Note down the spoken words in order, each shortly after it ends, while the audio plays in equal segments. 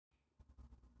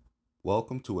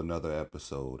Welcome to another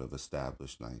episode of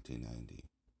Established 1990.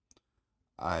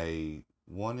 I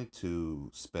wanted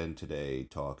to spend today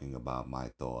talking about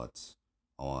my thoughts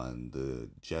on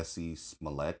the Jesse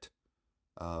Smollett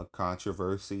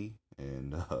controversy.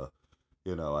 And, I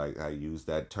use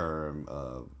that term,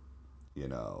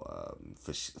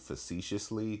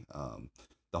 facetiously.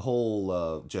 The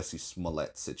whole Jesse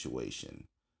Smollett situation.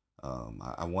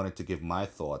 I wanted to give my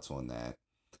thoughts on that,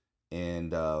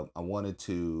 and I wanted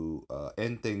to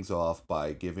end things off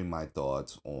by giving my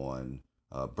thoughts on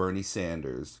Bernie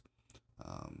Sanders.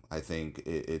 I think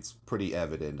it's pretty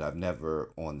evident. I've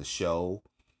never on the show,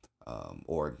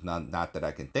 or not that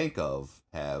I can think of,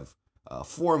 have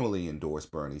formally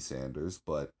endorsed Bernie Sanders,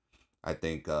 but I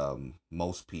think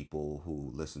most people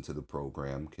who listen to the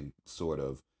program can sort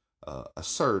of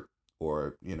assert,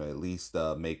 or at least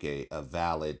make a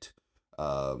valid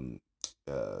um,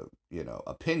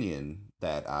 opinion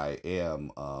that I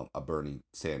am a Bernie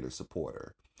Sanders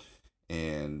supporter,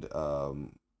 and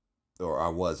or I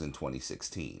was in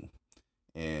 2016.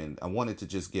 And I wanted to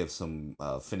just give some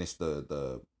finish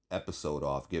the episode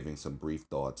off, giving some brief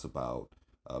thoughts about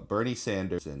Bernie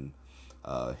Sanders and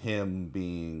him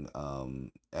being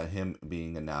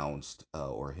announced,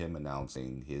 or him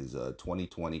announcing his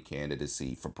 2020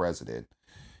 candidacy for president,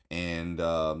 and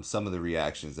some of the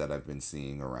reactions that I've been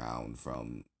seeing around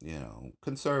from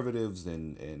conservatives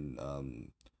and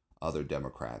other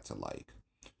Democrats alike.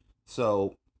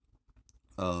 So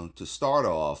to start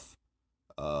off,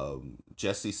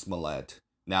 Jesse Smollett.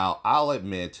 Now I'll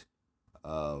admit,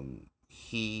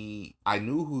 he I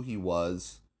knew who he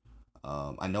was.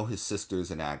 I know his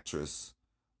sister's an actress.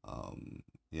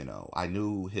 I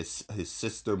knew his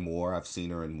sister more. I've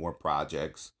seen her in more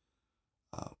projects.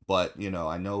 But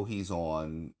I know he's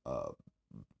on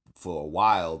for a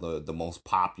while the most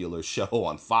popular show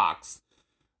on Fox,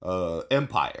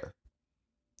 Empire.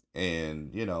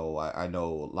 And I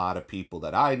know a lot of people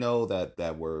that I know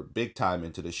that were big time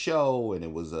into the show, and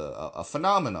it was a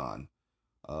phenomenon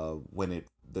when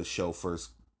the show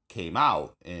first came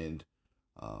out. And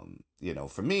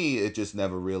for me, it just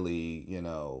never really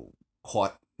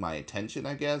caught my attention,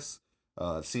 I guess.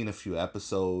 I've seen a few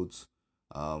episodes,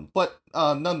 but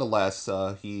nonetheless,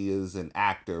 he is an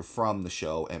actor from the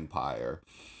show Empire.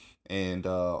 And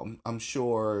I'm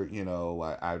sure,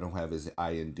 I don't have his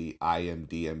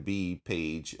IMDb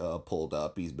page pulled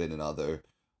up. He's been in other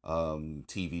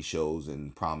TV shows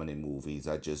and prominent movies.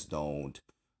 I just don't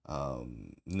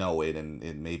know it,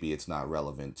 and maybe it's not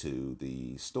relevant to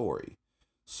the story.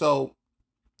 So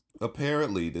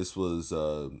apparently, this was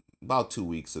about 2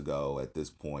 weeks ago at this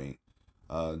point.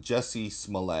 Jesse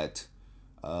Smollett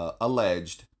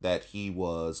alleged that he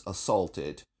was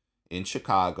assaulted in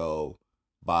Chicago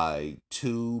by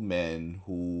two men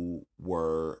who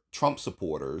were Trump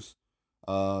supporters,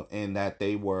 and that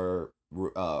they were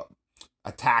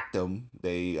attacked him.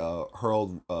 They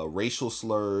hurled racial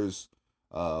slurs,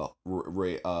 hurled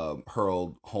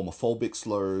homophobic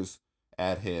slurs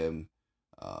at him,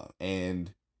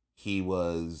 and he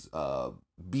was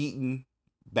beaten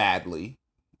badly,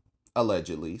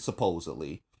 allegedly,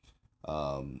 supposedly.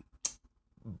 Um,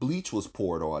 Bleach was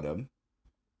poured on him,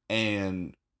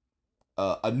 and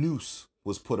a noose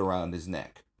was put around his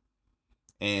neck.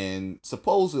 And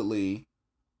supposedly,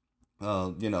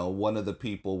 one of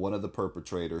the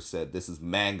perpetrators said, "This is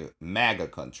MAGA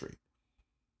country."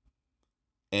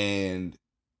 And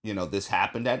this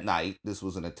happened at night. This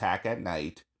was an attack at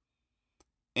night,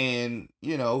 and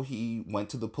he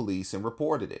went to the police and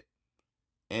reported it.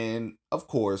 And of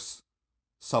course,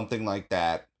 something like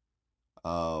that,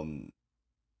 um,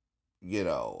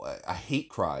 a hate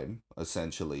crime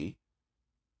essentially,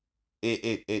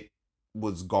 it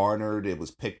was garnered. It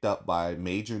was picked up by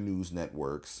major news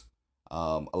networks.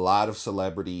 A lot of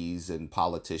celebrities and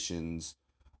politicians,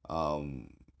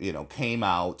 came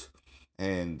out,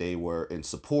 and they were in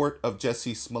support of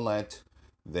Jesse Smollett.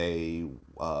 They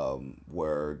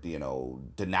were,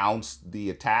 denounced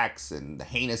the attacks and the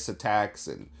heinous attacks,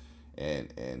 and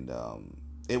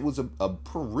it was a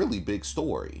really big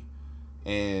story.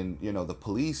 And the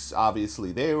police,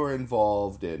 obviously, they were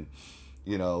involved. And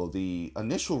the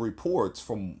initial reports,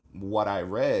 from what I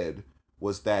read,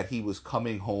 was that he was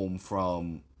coming home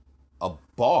from a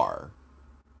bar.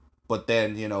 But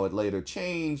then it later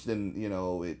changed, and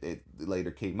it later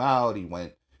came out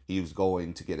he was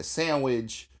going to get a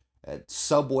sandwich at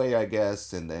Subway, I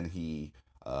guess. And then he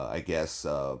I guess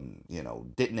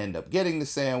didn't end up getting the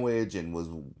sandwich, and was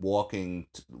walking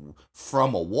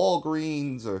from a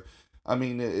Walgreens. Or I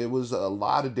mean, it was a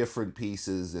lot of different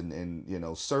pieces, and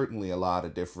certainly a lot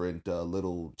of different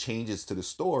little changes to the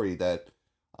story that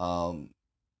um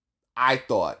I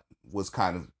thought was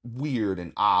kind of weird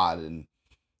and odd, and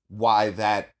why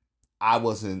that I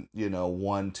wasn't,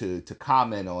 one to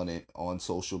comment on it on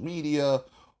social media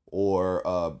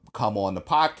or come on the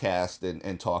podcast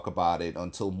and talk about it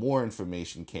until more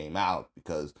information came out,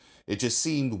 because it just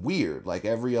seemed weird. Like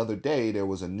every other day there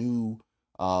was a new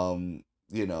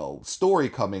story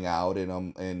coming out,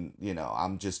 and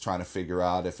I'm just trying to figure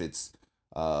out if it's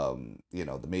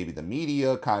maybe the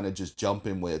media kind of just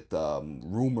jumping with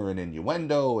rumor and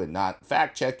innuendo and not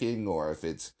fact checking, or if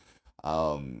it's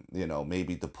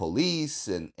maybe the police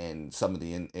and some of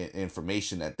the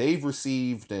information that they've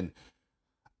received. And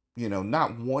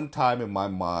not one time in my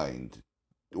mind,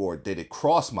 or did it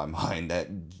cross my mind,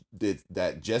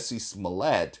 that Jesse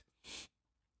Smollett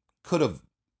could have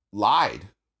lied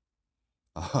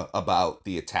about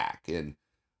the attack. And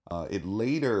it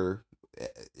later,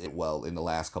 well, in the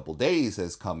last couple days,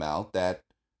 has come out that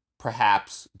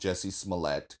perhaps Jesse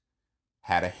Smollett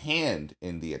had a hand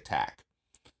in the attack.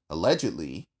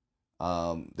 Allegedly,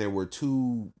 there were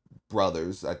two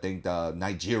brothers, I think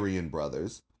Nigerian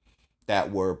brothers,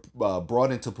 that were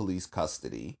brought into police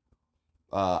custody.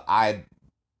 I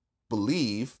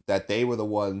believe that they were the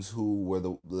ones who were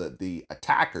the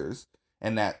attackers,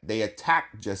 and that they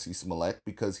attacked Jesse Smollett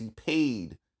because he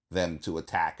paid them to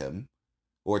attack him,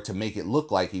 or to make it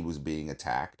look like he was being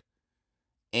attacked.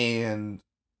 And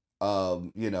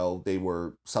they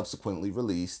were subsequently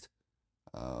released.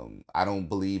 I don't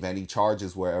believe any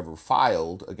charges were ever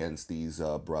filed against these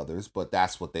brothers, but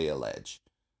that's what they allege,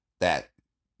 that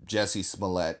Jesse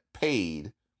Smollett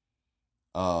paid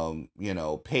them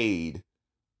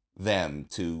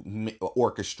to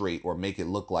orchestrate or make it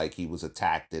look like he was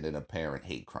attacked in an apparent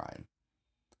hate crime.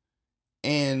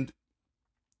 And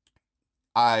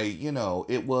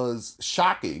it was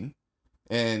shocking,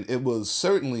 and it was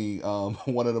certainly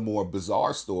one of the more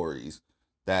bizarre stories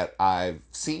that I've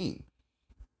seen.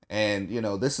 And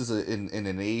this is in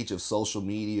an age of social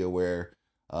media where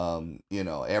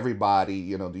everybody,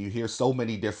 you hear so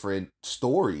many different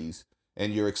stories,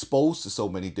 and you're exposed to so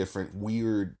many different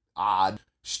weird, odd,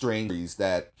 strange stories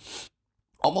that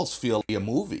almost feel like a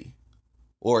movie,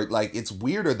 or like it's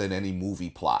weirder than any movie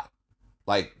plot.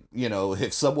 Like,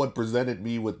 if someone presented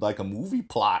me with like a movie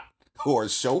plot or a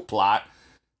show plot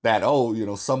that,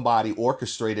 somebody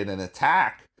orchestrated an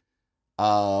attack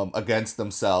against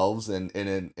themselves and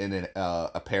in an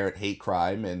apparent hate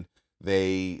crime, and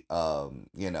they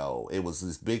it was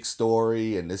this big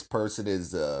story, and this person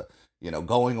is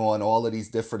going on all of these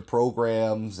different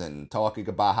programs and talking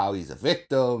about how he's a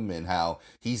victim and how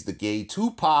he's the gay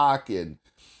Tupac. And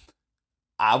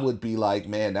I would be like,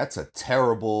 man, that's a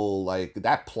terrible, like,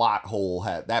 that plot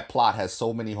has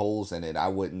so many holes in it. I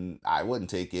wouldn't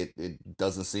take it. It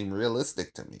doesn't seem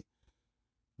realistic to me.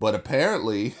 But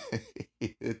apparently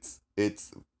it's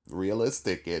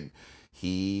realistic, and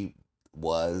he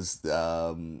was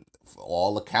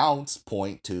all accounts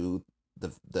point to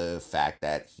the fact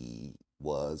that he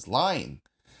was lying.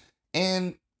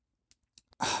 And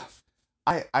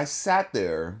I sat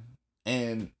there,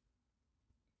 and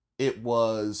it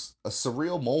was a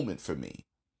surreal moment for me.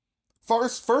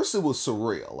 First it was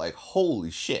surreal, like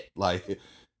holy shit. Like,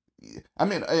 I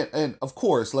mean, and of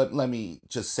course, let me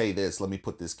just say this, let me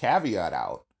put this caveat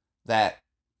out, that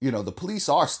the police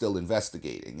are still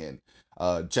investigating,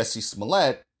 and Jesse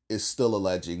Smollett is still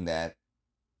alleging that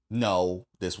no,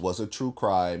 this was a true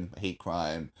crime, hate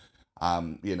crime.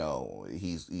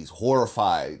 He's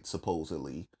horrified,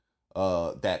 supposedly,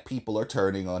 that people are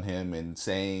turning on him and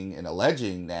saying and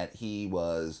alleging that he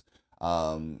was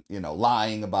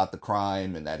lying about the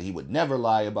crime, and that he would never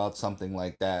lie about something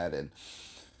like that. And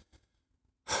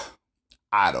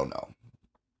I don't know.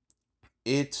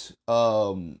 It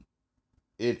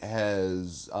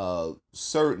has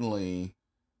certainly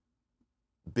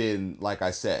been, like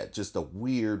I said, just a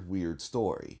weird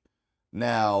story.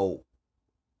 Now,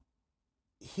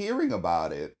 hearing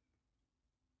about it,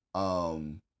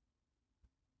 um,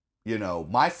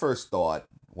 my first thought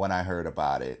when I heard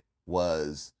about it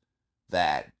was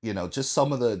that, just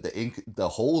some of the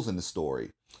holes in the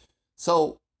story.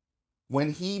 So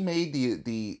when he made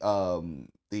the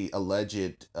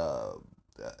alleged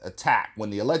attack, when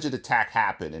the alleged attack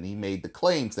happened, and he made the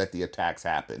claims that the attacks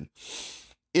happened,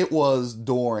 it was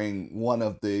during one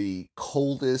of the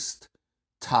coldest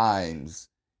times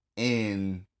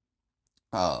in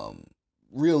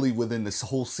really within this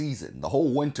whole season, the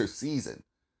whole winter season.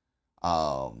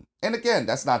 And again,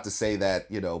 that's not to say that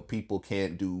people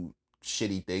can't do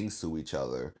shitty things to each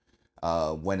other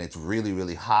when it's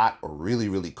really hot or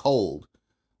really cold.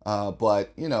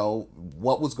 But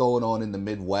what was going on in the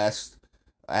Midwest,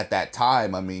 at that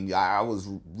time, I mean, I was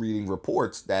reading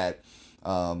reports that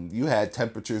you had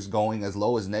temperatures going as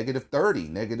low as -30,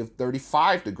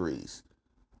 -35 degrees.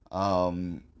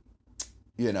 Um,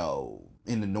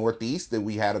 in the Northeast, that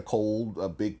we had a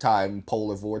big time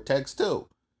polar vortex too.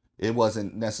 It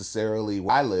wasn't necessarily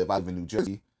where I live. I live in New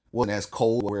Jersey. Wasn't as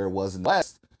cold where it was in the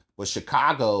West, but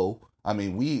Chicago. I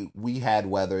mean, we had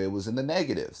weather. It was in the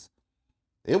negatives.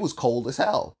 It was cold as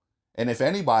hell. And if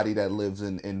anybody that lives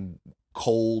in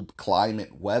cold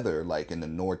climate weather, like in the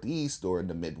Northeast or in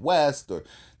the Midwest, or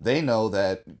they know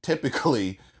that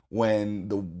typically when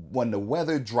the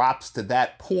weather drops to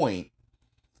that point,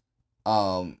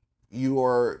 um,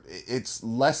 it's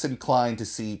less inclined to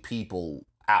see people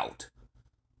out.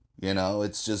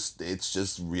 It's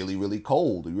just really, really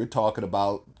cold. You're talking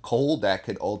about cold that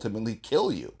could ultimately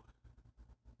kill you.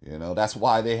 That's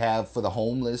why they have for the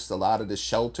homeless a lot of the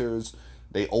shelters.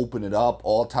 They open it up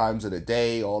all times of the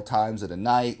day, all times of the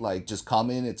night. Like, just come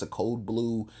in. It's a code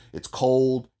blue. It's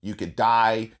cold. You could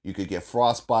die. You could get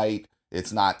frostbite.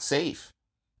 It's not safe.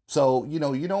 So, you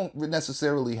don't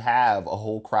necessarily have a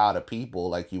whole crowd of people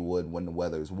like you would when the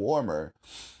weather is warmer.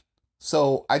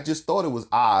 So I just thought it was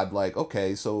odd. Like,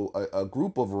 okay, so a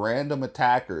group of random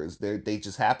attackers, they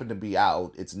just happen to be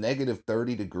out. It's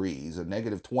 -30 degrees or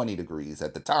 -20 degrees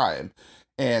at the time,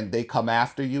 and they come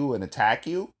after you and attack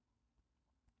you.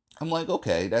 I'm like,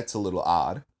 okay, that's a little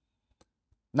odd.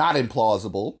 Not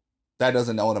implausible. That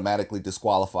doesn't automatically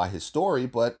disqualify his story,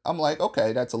 but I'm like,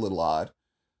 okay, that's a little odd.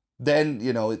 Then,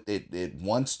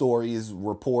 one story is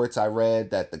reports I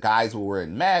read that the guys were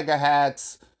wearing MAGA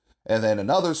hats. And then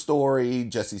another story,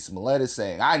 Jesse Smollett is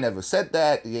saying, I never said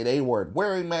that. Yeah, they weren't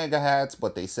wearing MAGA hats,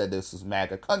 but they said this was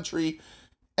MAGA country.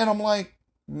 And I'm like,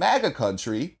 MAGA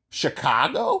country?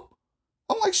 Chicago?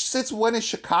 I'm like, since when is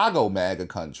Chicago MAGA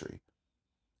country?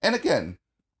 And again,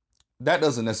 that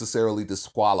doesn't necessarily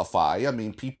disqualify. I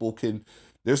mean,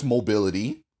 there's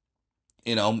mobility.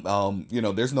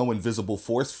 There's no invisible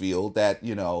force field that,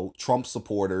 Trump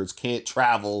supporters can't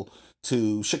travel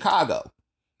to Chicago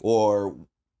or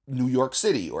New York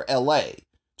City or LA,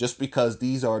 just because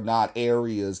these are not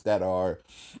areas that are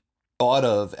thought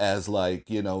of as, like,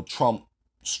 Trump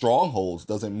strongholds,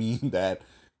 doesn't mean that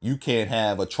you can't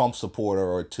have a Trump supporter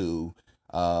or two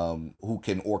who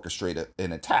can orchestrate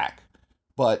an attack.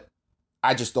 But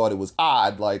I just thought it was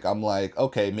odd. Like, I'm like,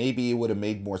 okay, maybe it would have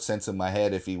made more sense in my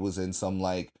head if he was in some,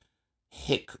 like,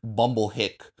 Bumble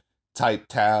Hick type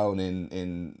town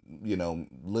in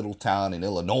little town in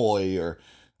Illinois, or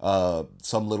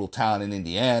some little town in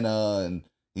Indiana, and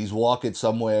he's walking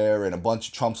somewhere and a bunch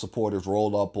of Trump supporters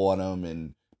rolled up on him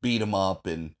and beat him up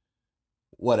and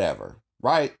whatever,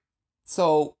 right?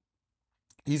 So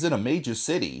he's in a major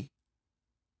city,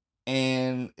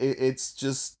 and it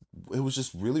was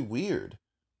just really weird.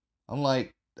 I'm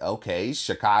like, okay,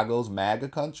 Chicago's MAGA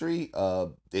country.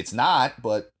 It's not,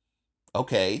 but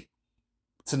okay,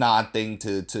 it's an odd thing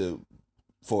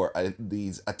for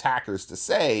these attackers to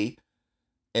say,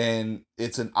 and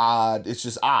it's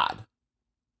just odd.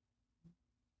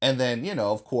 And then,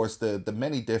 of course, the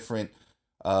many different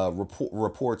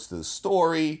reports to the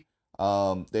story.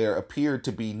 There appeared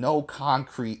to be no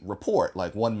concrete report.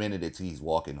 Like, one minute he's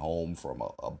walking home from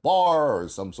a bar or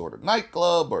some sort of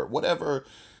nightclub or whatever.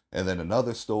 And then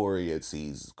another story, it's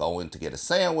he's going to get a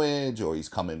sandwich, or he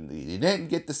didn't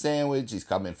get the sandwich, he's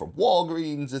coming from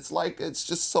Walgreens. It's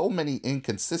just so many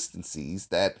inconsistencies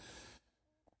that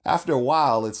after a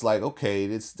while, it's like, okay,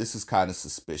 this is kind of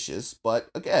suspicious. But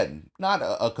again, not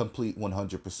a complete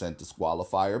 100%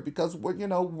 disqualifier, because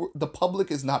the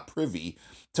public is not privy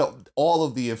to all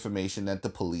of the information that the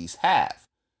police have.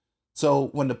 So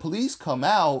when the police come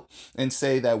out and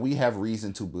say that we have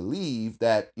reason to believe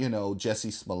that,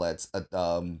 Jesse Smollett's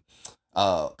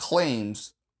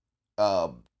claims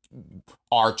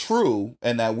are true,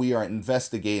 and that we are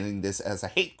investigating this as a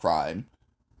hate crime,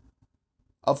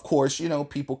 of course,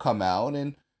 people come out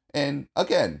and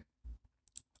again,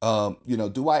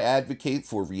 do I advocate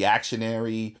for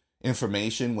reactionary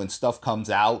information when stuff comes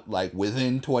out like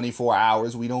within 24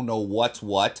 hours? We don't know what's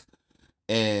what,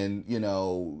 and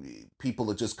people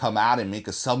will just come out and make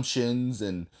assumptions,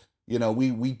 and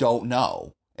we don't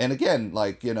know. And again,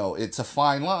 like, it's a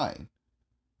fine line.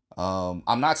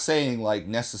 I'm not saying, like,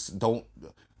 don't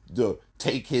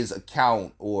take his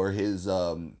account or his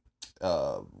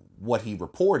what he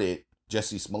reported,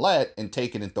 Jesse Smollett, and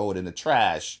take it and throw it in the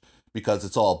trash because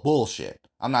it's all bullshit.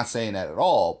 I'm not saying that at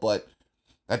all, but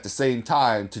at the same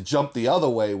time, to jump the other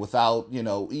way without,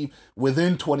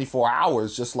 within 24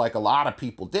 hours, just like a lot of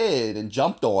people did and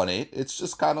jumped on it, it's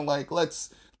just kind of like, let's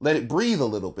let it breathe a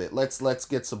little bit. Let's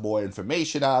get some more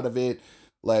information out of it.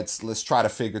 let's try to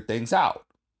figure things out.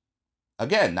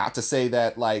 Again, not to say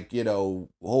that, like, oh,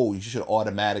 you should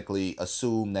automatically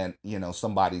assume that,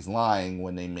 somebody's lying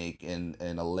when they make an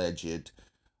alleged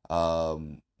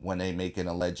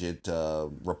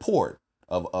report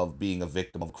of being a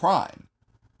victim of crime.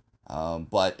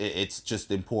 But it's just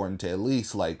important to at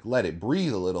least, like, let it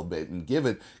breathe a little bit and give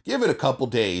it a couple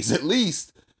days at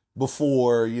least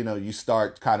before, you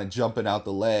start kind of jumping out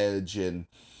the ledge and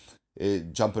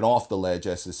jumping off the ledge,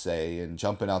 as to say, and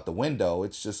jumping out the window.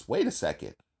 It's just, wait a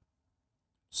second.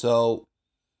 So,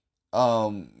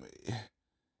 um,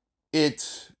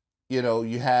 it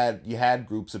you had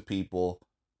groups of people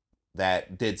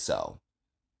that did so,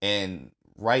 and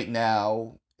right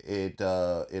now it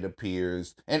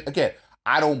appears, and again,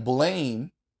 I don't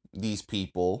blame these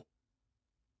people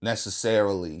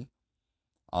necessarily.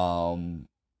 Um,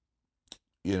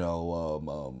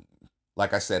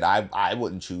 like I said, I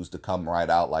wouldn't choose to come right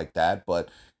out like that. But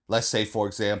let's say, for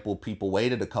example, people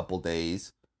waited a couple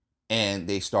days and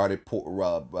they started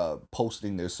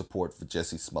posting their support for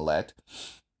Jesse Smollett.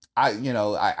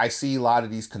 I see a lot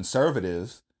of these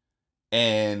conservatives,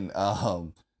 and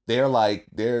they're like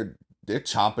they're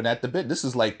chomping at the bit. This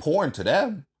is like porn to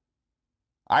them.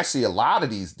 I see a lot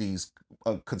of these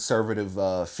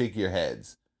conservative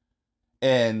figureheads,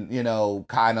 and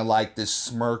kind of like this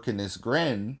smirk and this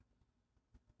grin,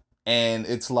 and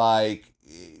it's like,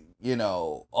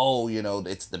 oh,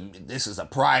 this is a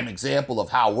prime example of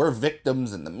how we're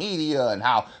victims in the media, and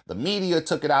how the media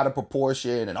took it out of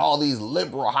proportion, and all these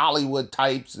liberal Hollywood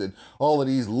types and all of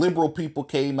these liberal people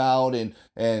came out, and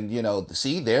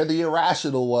see, they're the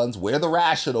irrational ones, we're the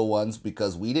rational ones,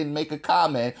 because we didn't make a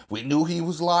comment, we knew he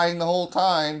was lying the whole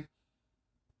time.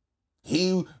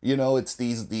 It's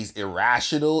these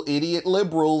irrational idiot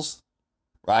liberals,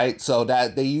 right? So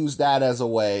that they use that as a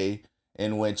way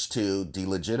in which to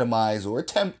delegitimize or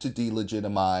attempt to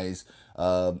delegitimize,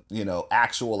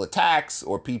 actual attacks,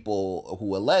 or people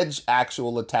who allege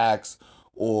actual attacks,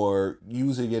 or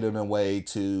using it in a way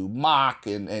to mock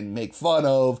and make fun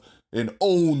of and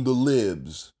own the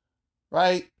libs,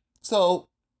 right? So,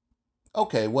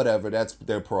 okay, whatever, that's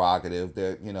their prerogative.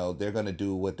 They're going to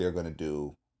do what they're going to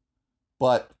do.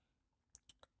 But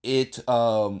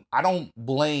I don't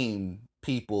blame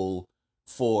people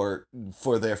for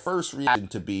their first reaction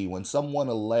to be, when someone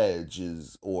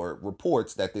alleges or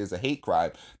reports that there's a hate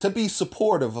crime, to be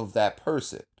supportive of that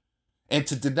person and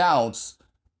to denounce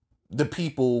the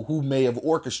people who may have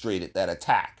orchestrated that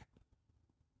attack.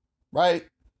 Right?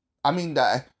 I mean,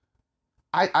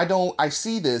 I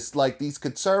see this, like, these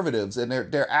conservatives, and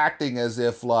they're acting as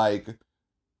if, like,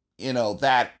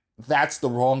 that's the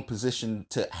wrong position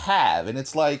to have. And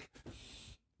it's like,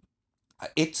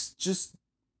 it's just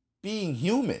being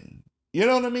human. You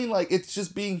know what I mean? Like, it's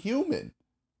just being human.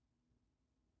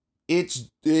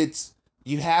 It's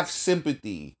you have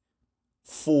sympathy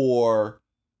for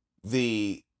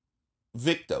the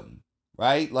victim,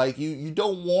 right? Like, you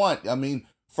don't want, I mean,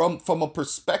 from a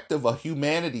perspective, a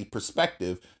humanity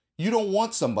perspective, you don't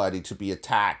want somebody to be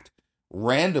attacked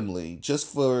randomly just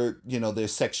for, their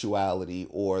sexuality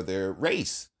or their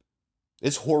race.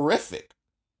 It's horrific.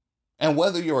 And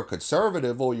whether you're a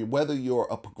conservative, or whether you're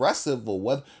a progressive,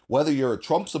 or whether you're a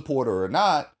Trump supporter or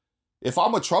not, if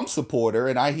I'm a Trump supporter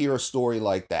and I hear a story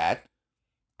like that,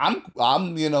 I'm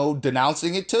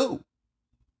denouncing it too.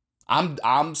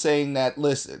 I'm saying that,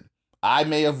 listen, I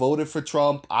may have voted for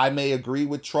Trump, I may agree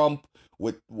with Trump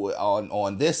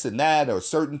on this and that or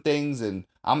certain things, and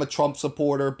I'm a Trump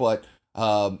supporter, but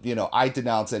I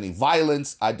denounce any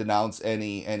violence, I denounce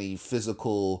any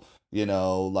physical,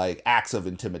 like, acts of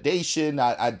intimidation.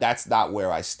 I that's not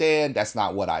where I stand. That's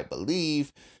not what I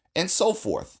believe, and so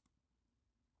forth.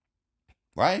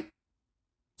 Right?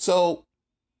 So,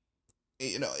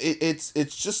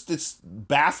 it's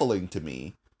baffling to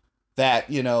me that,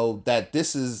 that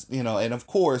this is, and of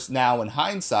course, now in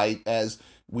hindsight, as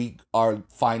we are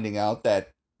finding out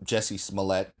that Jesse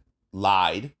Smollett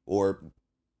lied, or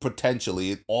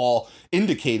potentially all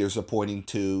indicators are pointing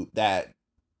to that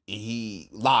he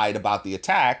lied about the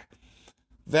attack,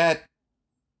 that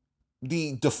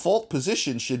the default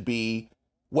position should be,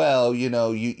 well,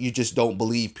 you just don't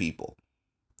believe people.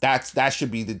 That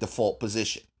should be the default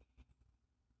position.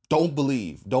 Don't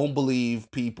believe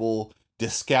people,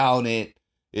 discount it,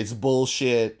 it's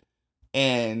bullshit,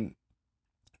 and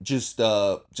just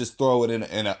throw it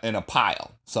in a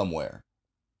pile somewhere.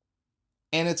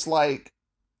 And it's like,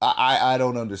 I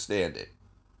don't understand it.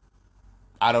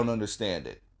 I don't understand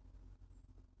it.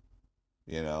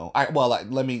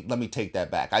 Let me take that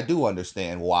back. I do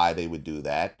understand why they would do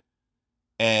that.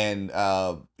 And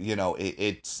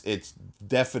it's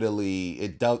definitely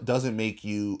doesn't make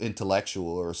you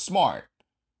intellectual or smart,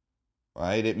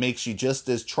 right? It makes you just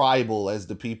as tribal as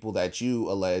the people that you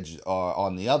allege are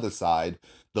on the other side,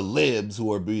 the libs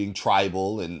who are being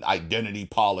tribal and identity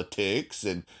politics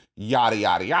and yada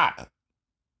yada yada.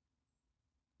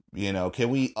 Can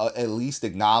we at least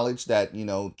acknowledge that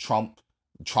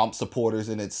Trump supporters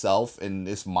in itself in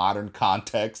this modern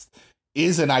context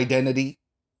is an identity?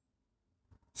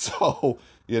 So,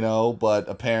 but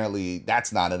apparently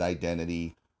that's not an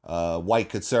identity. White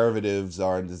conservatives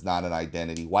is not an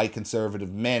identity. White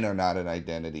conservative men are not an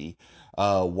identity.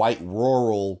 White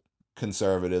rural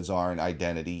conservatives are an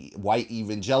identity. White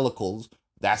evangelicals,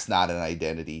 that's not an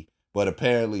identity. But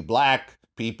apparently black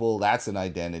people, that's an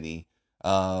identity.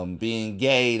 Being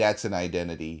gay, that's an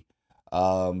identity.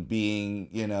 Being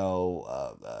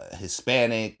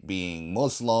Hispanic, being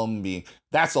Muslim, being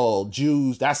that's all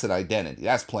Jews, that's an identity.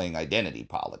 That's playing identity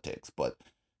politics. But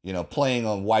playing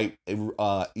on white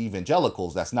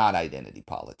evangelicals, that's not identity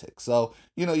politics. So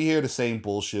you hear the same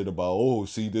bullshit about, oh,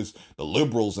 see this, the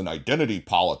liberals and identity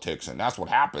politics, and that's what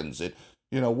happens.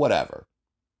 Whatever.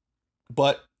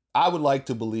 But I would like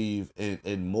to believe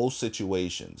in most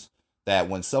situations that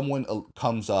when someone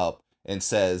comes up and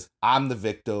says, I'm the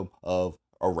victim of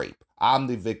a rape, I'm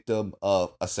the victim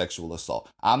of a sexual assault,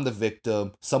 I'm the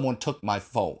victim, someone took my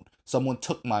phone, someone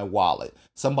took my wallet,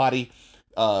 somebody,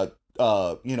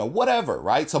 whatever,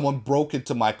 right? Someone broke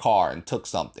into my car and took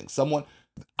something.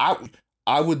 I,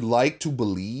 I would like to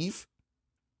believe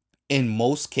in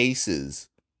most cases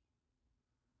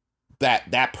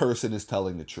that that person is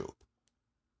telling the truth.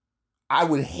 I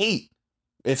would hate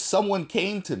if someone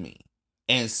came to me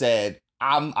and said,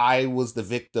 I was the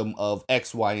victim of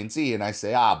X, Y, and Z, and I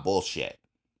say, bullshit.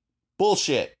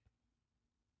 Bullshit.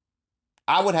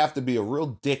 I would have to be a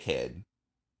real dickhead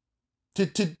to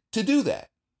do that.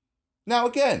 Now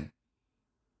again,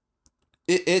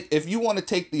 if you want to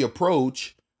take the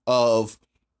approach of,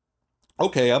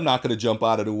 okay, I'm not going to jump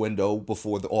out of the window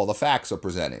before all the facts are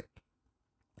presented.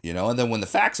 And then when the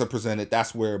facts are presented,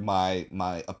 that's where my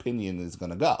opinion is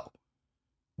going to go.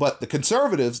 But the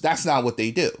conservatives, that's not what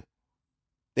they do.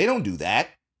 They don't do that.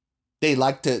 They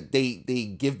like to,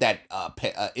 they give that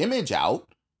image out,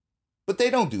 but they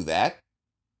don't do that.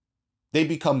 They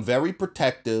become very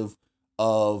protective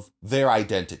of their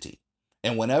identity.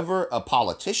 And whenever a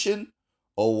politician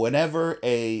or whenever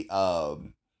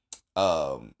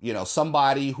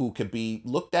somebody who could be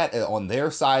looked at on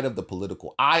their side of the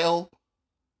political aisle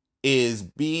is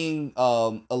being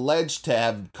alleged to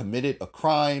have committed a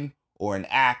crime or an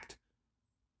act,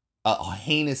 a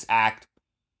heinous act,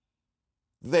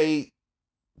 they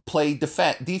play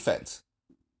defense.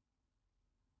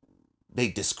 They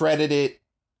discredit it.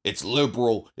 It's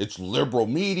liberal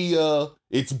media.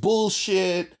 It's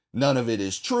bullshit. None of it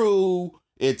is true.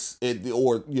 You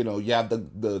have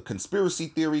the conspiracy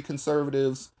theory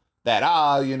conservatives that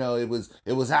it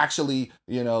was actually,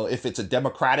 if it's a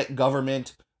democratic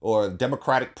government or a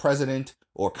democratic president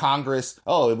or Congress,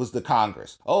 oh, it was the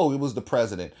Congress. Oh, it was the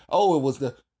president. Oh, it was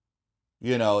the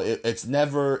it's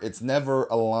never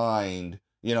aligned.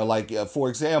 For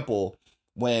example,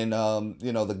 when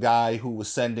the guy who was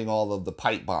sending all of the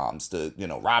pipe bombs to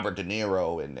Robert De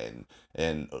Niro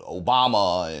and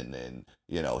Obama and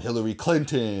Hillary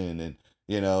Clinton, and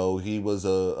he was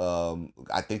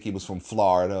I think he was from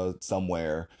Florida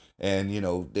somewhere, and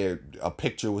there a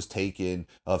picture was taken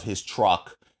of his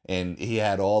truck, and he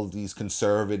had all of these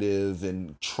conservative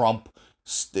and Trump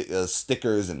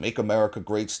stickers and Make America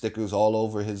Great stickers all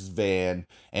over his van,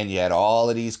 and you had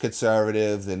all of these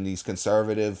conservatives and these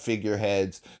conservative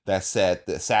figureheads that sat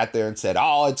there and said,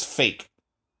 oh, it's fake.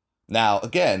 Now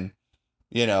again,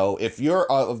 if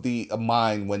you're of the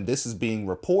mind when this is being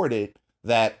reported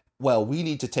that, well, we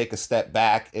need to take a step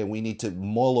back and we need to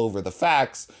mull over the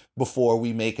facts before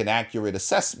we make an accurate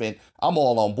assessment, I'm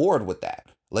all on board with that.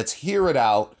 Let's hear it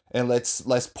out and let's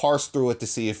parse through it to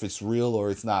see if it's real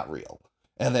or it's not real,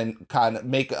 and then kind of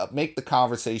make the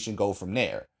conversation go from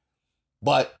there.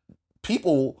 But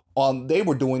people they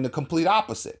were doing the complete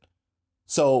opposite.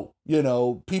 So,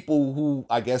 people who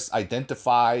I guess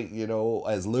identify,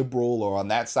 as liberal or on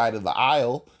that side of the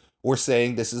aisle were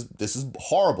saying this is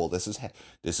horrible. This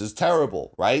is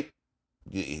terrible, right?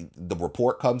 The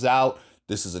report comes out.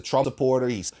 This is a Trump supporter.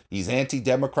 He's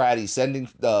anti-democrat. He's sending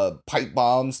pipe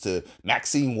bombs to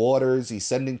Maxine Waters. He's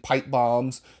sending pipe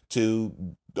bombs to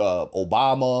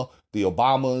Obama, the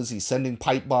Obamas. He's sending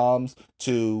pipe bombs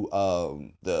to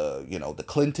the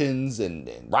Clintons and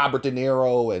Robert De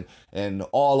Niro and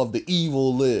all of the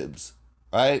evil libs,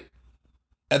 right?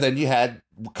 And then you had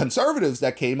conservatives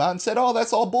that came out and said, oh,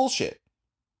 that's all bullshit.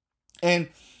 And,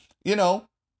 you know,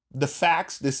 the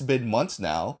facts, this has been months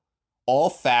now, all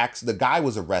facts, the guy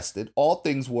was arrested, all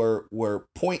things were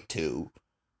point to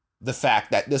the fact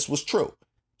that this was true.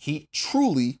 He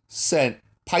truly sent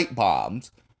pipe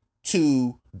bombs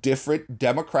to different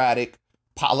Democratic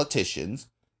politicians.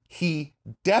 He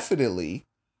definitely,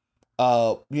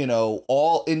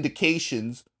 all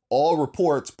indications, all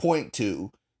reports point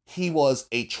to he was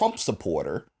a Trump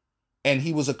supporter and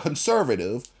he was a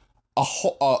conservative, a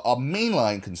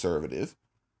mainline conservative.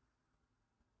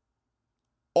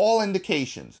 All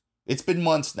indications. It's been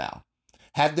months now.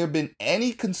 Have there been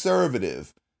any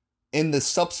conservative in the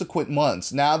subsequent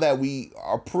months, now that we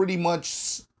are pretty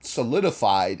much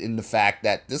solidified in the fact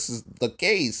that this is the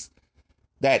case,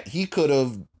 that he could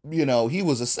have, he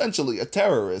was essentially a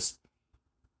terrorist?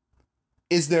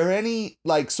 Is there any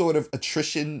like sort of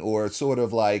attrition or sort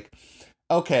of like,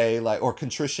 okay, like, or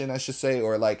contrition, I should say,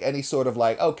 or like any sort of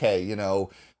like, okay,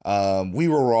 we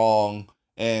were wrong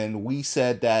and we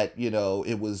said that,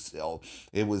 it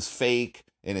was fake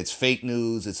and it's fake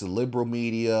news, it's a liberal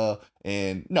media,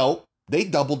 and no, they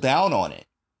doubled down on it.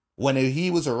 When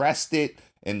he was arrested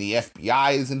and the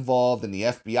FBI is involved and the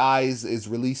FBI is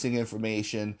releasing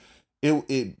information,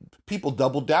 it people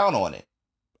doubled down on it.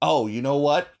 Oh, you know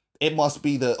what? It must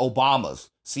be the Obamas.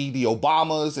 See, the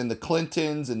Obamas and the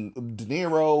Clintons and De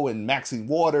Niro and Maxine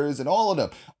Waters and all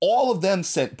of them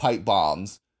sent pipe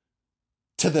bombs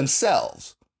to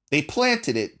themselves. They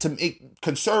planted it to make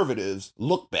conservatives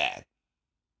look bad.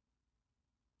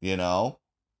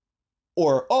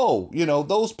 Or,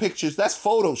 those pictures, that's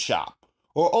Photoshop.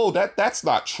 Or, oh, that's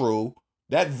not true.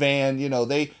 That van,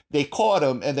 they caught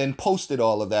him and then posted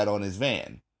all of that on his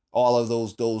van. All of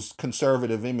those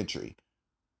conservative imagery.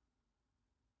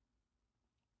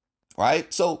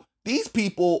 Right? So these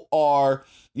people are,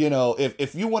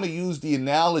 if you want to use the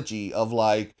analogy of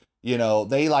like,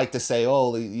 they like to say,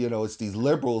 oh, it's these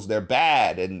liberals, they're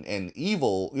bad and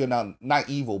evil, not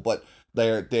evil, but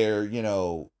they're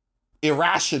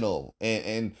irrational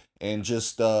and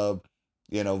just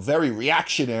very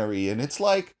reactionary. And it's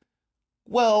like,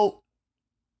 well,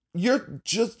 you're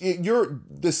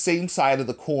the same side of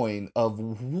the coin of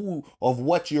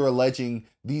what you're alleging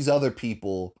these other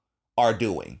people are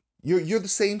doing. You're the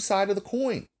same side of the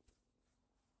coin.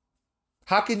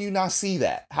 How can you not see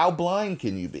that? How blind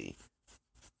can you be?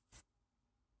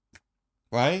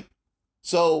 Right?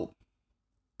 So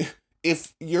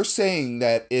if you're saying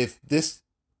that if this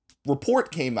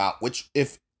report came out, which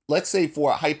if, let's say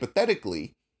for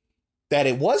hypothetically, that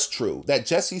it was true, that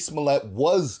Jussie Smollett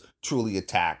was truly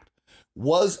attacked,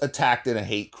 was attacked in a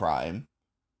hate crime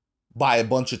by a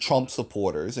bunch of Trump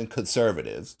supporters and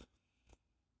conservatives,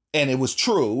 and it was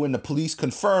true, and the police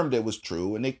confirmed it was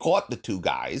true, and they caught the two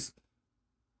guys,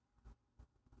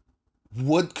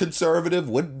 would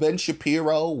Ben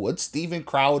Shapiro, would Steven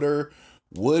Crowder,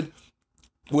 would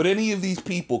any of these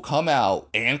people come out,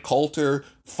 Ann Coulter,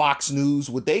 Fox News,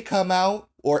 would they come out,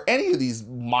 or any of these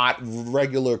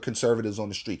regular conservatives on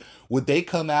the street, would they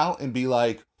come out and be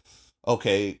like,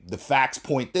 okay, the facts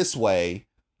point this way,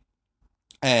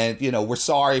 and, we're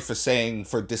sorry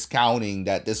for discounting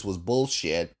that this was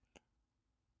bullshit,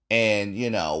 and,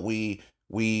 we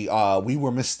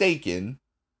were mistaken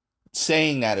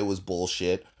saying that it was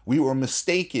bullshit. We were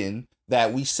mistaken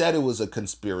that we said it was a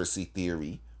conspiracy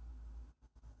theory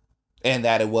and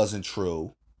that it wasn't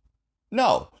true.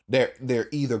 No, they're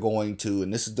either going to,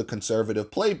 and this is the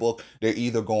conservative playbook, they're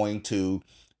either going to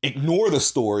ignore the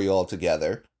story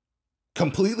altogether,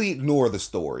 completely ignore the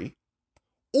story,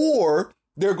 or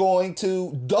they're going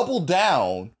to double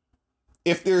down.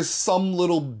 If there's some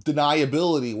little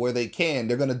deniability where they can,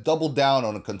 they're going to double down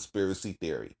on a conspiracy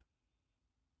theory.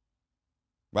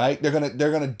 Right? They're going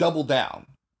to double down.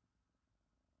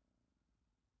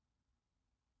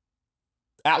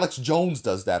 Alex Jones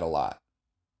does that a lot.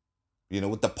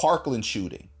 With the Parkland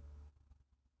shooting.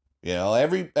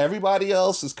 Everybody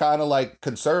else is kind of like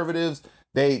conservatives.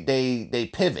 They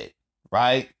pivot,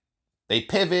 right? They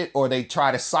pivot or they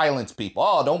try to silence people.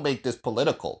 Oh, don't make this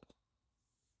political.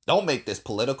 Don't make this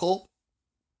political.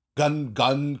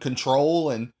 Gun control,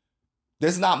 and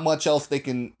there's not much else they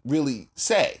can really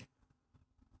say.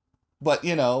 But,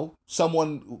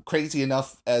 someone crazy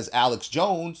enough as Alex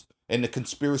Jones and the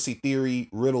conspiracy theory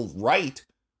riddled right,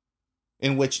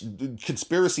 in which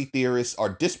conspiracy theorists are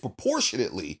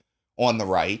disproportionately on the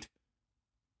right,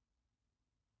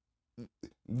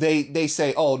 they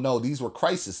say, oh, no, these were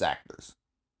crisis actors.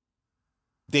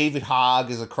 David Hogg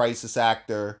is a crisis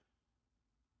actor.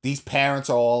 These parents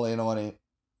are all in on it.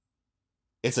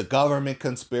 It's a government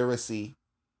conspiracy.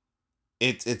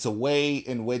 It's a way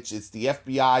in which it's the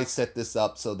FBI set this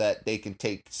up so that they can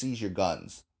seize your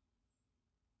guns.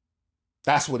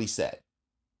 That's what he said.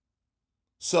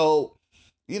 So,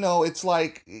 it's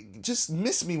like, just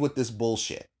miss me with this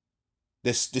bullshit.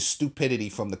 This stupidity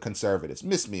from the conservatives.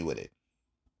 Miss me with it.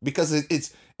 Because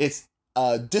it's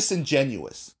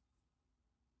disingenuous.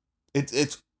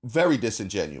 It's very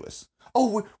disingenuous.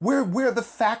 Oh, we're the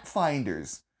fact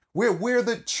finders. We're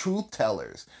the truth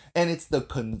tellers, and it's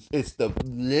the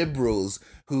liberals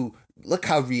who look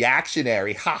how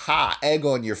reactionary. Ha ha! Egg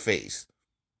on your face.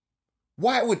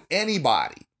 Why would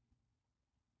anybody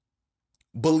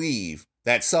believe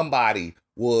that somebody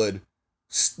would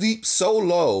sleep so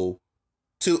low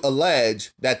to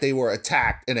allege that they were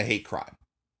attacked in a hate crime?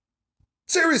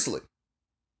 Seriously.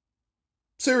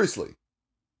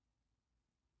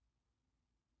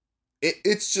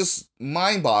 It's just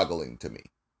mind-boggling to me.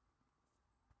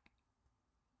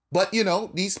 But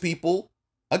these people,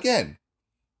 again,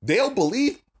 they'll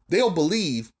believe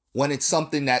when it's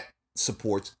something that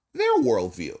supports their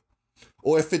worldview,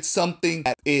 or if it's something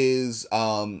that is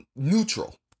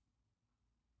neutral.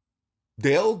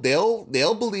 They'll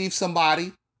believe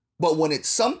somebody, but when it's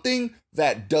something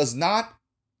that does not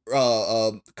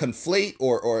conflate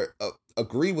or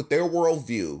agree with their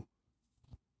worldview,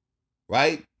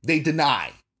 right? They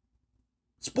deny.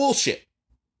 It's bullshit.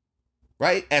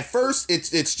 Right? At first,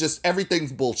 it's just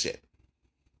everything's bullshit.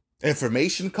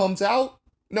 Information comes out.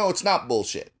 No, it's not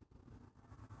bullshit.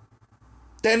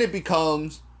 Then it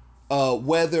becomes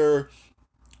whether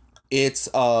it's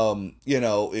they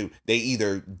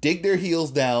either dig their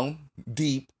heels down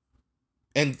deep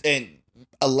and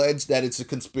allege that it's a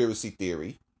conspiracy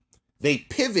theory. They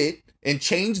pivot and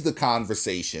change the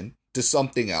conversation to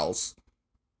something else,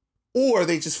 or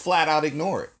they just flat out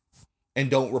ignore it and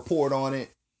don't report on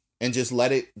it. And just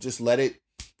let it,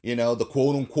 the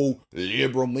quote unquote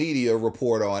liberal media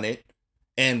report on it,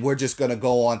 and we're just gonna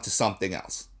go on to something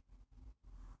else.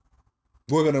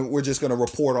 We're just gonna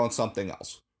report on something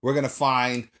else. We're gonna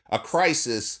find a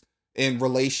crisis in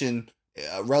relative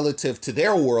to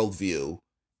their worldview,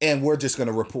 and we're just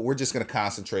gonna report. We're just gonna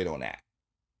concentrate on that.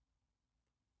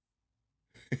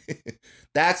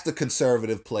 That's the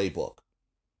conservative playbook.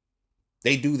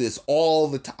 They do this all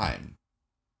the time.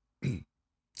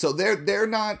 So they're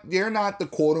not the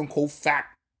quote unquote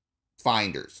fact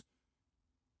finders.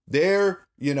 They're,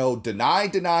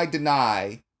 deny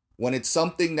when it's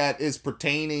something that is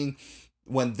pertaining,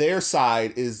 when their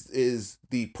side is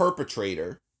the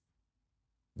perpetrator.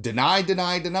 Deny.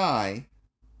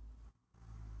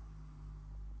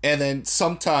 And then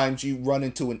sometimes you run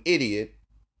into an idiot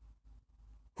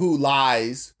who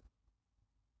lies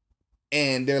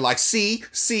and they're like, see.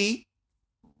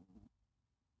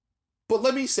 But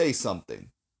let me say something,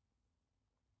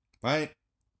 right?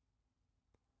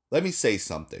 Let me say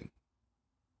something.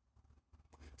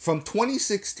 From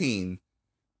 2016,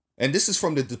 and this is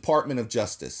from the Department of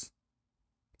Justice,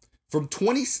 from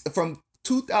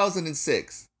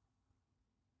 2006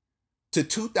 to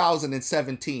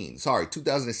 2017,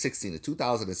 2016 to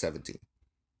 2017,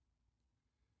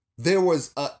 there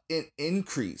was an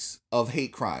increase of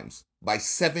hate crimes by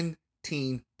 17%.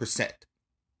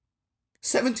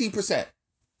 17%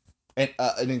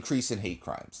 an increase in hate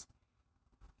crimes.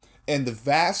 And the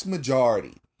vast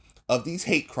majority of these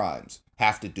hate crimes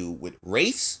have to do with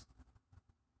race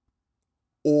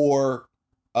or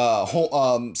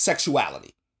sexuality.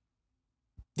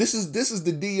 This is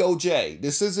the DOJ.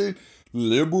 This isn't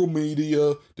liberal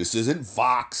media. This isn't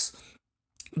Vox.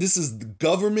 This is the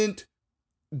government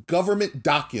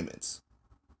documents.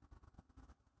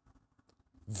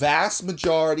 Vast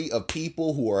majority of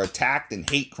people who are attacked in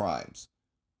hate crimes.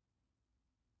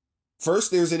 First,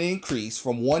 there's an increase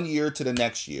from one year to the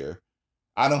next year.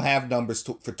 I don't have numbers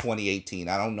for 2018.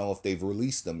 I don't know if they've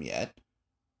released them yet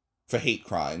for hate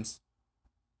crimes.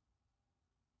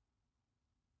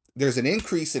 There's an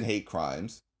increase in hate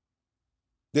crimes.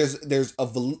 There's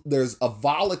a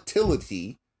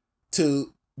volatility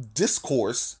to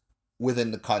discourse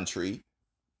within the country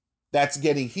that's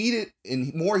getting heated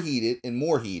and more heated and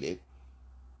more heated.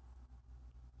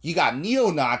 You got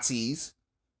neo-Nazis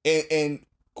and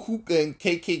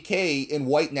KKK and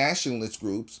white nationalist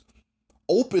groups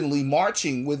openly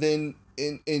marching within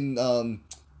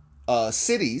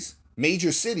cities,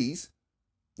 major cities,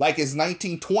 like it's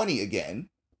 1920 again.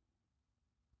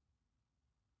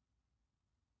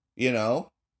 You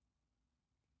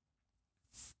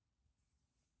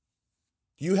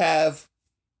have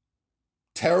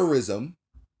terrorism,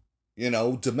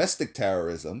 domestic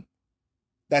terrorism,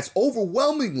 that's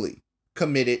overwhelmingly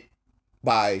committed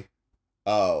by,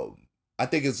 I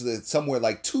think it's somewhere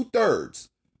like 2/3,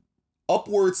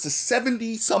 upwards to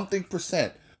 70 something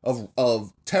percent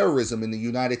of terrorism in the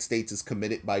United States is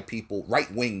committed by people,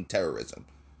 right wing terrorism.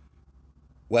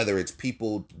 Whether it's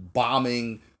people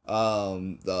bombing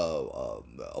the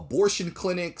abortion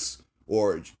clinics,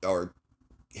 or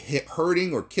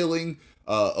hurting or killing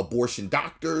abortion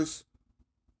doctors,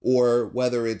 or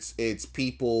whether it's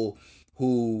people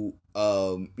who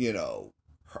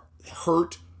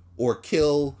hurt or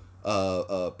kill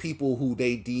people who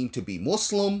they deem to be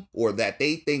Muslim or that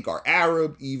they think are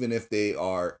Arab, even if they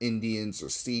are Indians or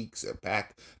Sikhs or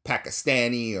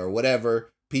Pakistani or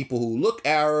whatever. People who look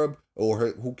Arab or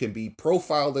who can be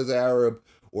profiled as Arab,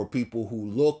 or people who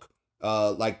look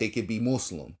like they could be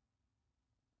Muslim.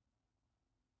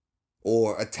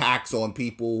 Or attacks on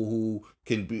people who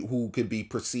could be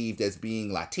perceived as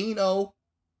being Latino,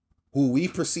 who we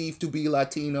perceive to be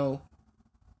Latino.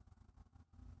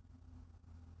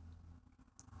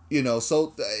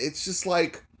 So it's just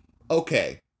like,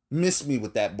 okay, miss me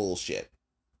with that bullshit.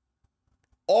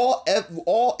 All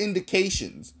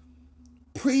indications,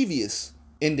 previous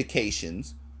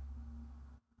indications,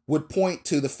 would point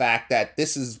to the fact that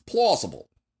this is plausible.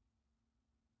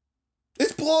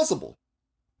 It's plausible.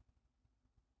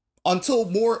 Until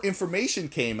more information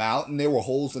came out and there were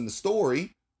holes in the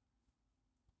story,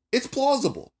 it's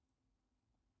plausible.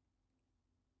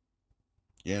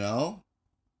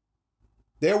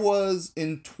 There was,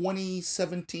 in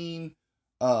 2017,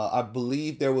 I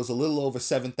believe there was a little over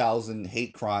 7,000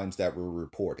 hate crimes that were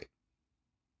reported.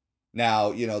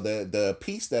 Now, the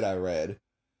piece that I read,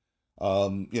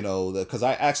 because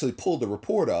I actually pulled the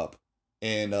report up,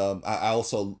 and I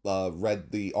also read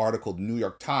the article the New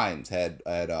York Times had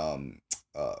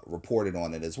reported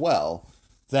on it as well,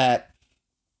 that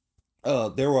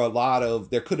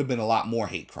there could have been a lot more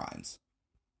hate crimes.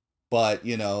 But,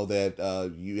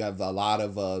 that you have a lot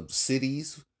of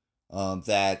cities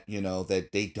that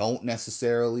they don't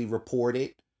necessarily report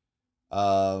it,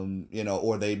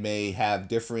 or they may have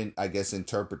different, I guess,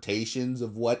 interpretations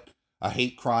of what a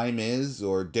hate crime is,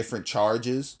 or different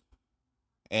charges.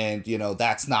 And,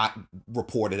 that's not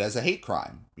reported as a hate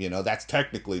crime. That's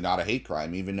technically not a hate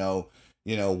crime, even though,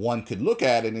 one could look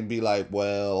at it and be like,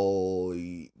 well,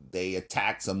 they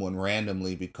attacked someone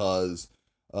randomly because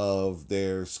of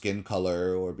their skin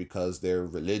color, or because their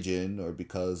religion, or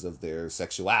because of their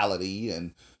sexuality,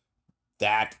 and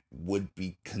that would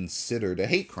be considered a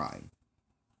hate crime.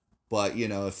 But,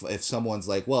 if someone's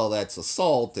like, well, that's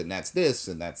assault, and that's this,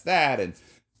 and that's that, and,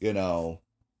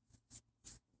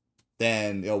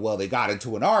 then, well, they got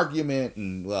into an argument,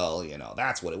 and, well,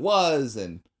 that's what it was,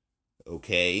 and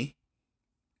okay.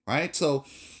 Right? So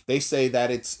they say that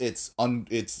it's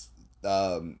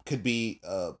could be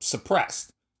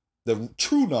suppressed, the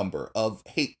true number of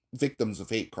victims of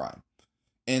hate crime,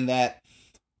 and that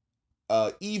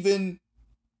even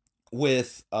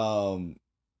with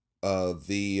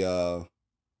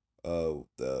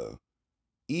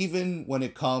even when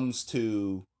it comes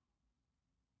to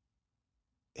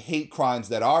hate crimes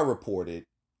that are reported,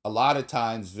 a lot of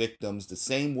times victims, the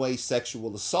same way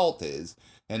sexual assault is,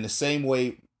 and the same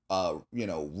way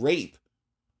rape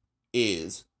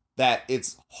is, that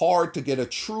it's hard to get a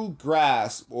true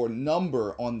grasp or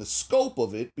number on the scope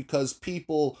of it, because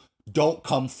people don't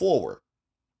come forward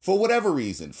for whatever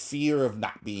reason. Fear of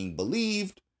not being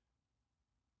believed,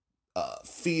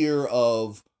 fear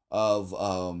of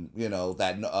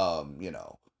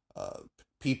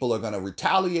people are going to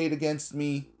retaliate against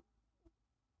me,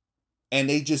 and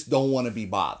they just don't want to be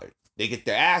bothered. They get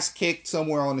their ass kicked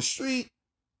somewhere on the street,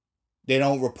 they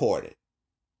don't report it.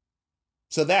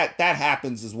 So that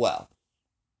happens as well.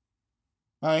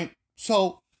 All right?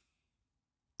 So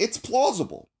it's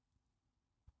plausible.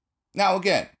 Now,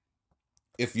 again,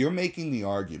 if you're making the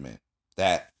argument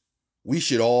that we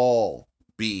should all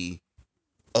be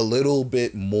a little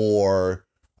bit more,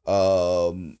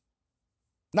 not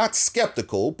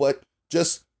skeptical, but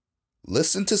just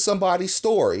listen to somebody's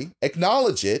story,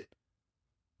 acknowledge it,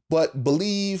 but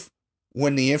believe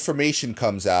when the information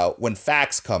comes out, when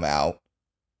facts come out,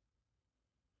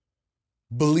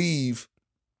 believe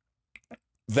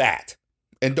that.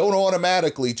 And don't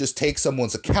automatically just take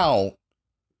someone's account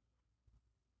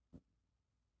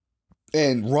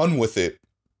and run with it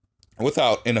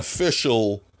without an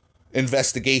official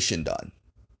investigation done.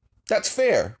 That's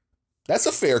fair. That's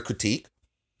a fair critique.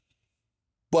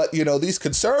 But, these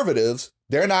conservatives,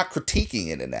 they're not critiquing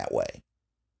it in that way.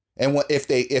 And if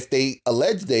they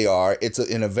allege they are, it's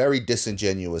in a very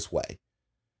disingenuous way.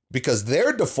 Because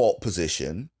their default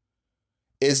position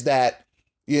is that,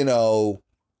 none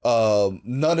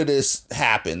of this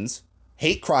happens.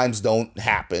 hate crimes don't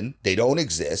happen. They don't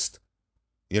exist.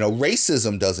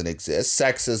 Racism doesn't exist.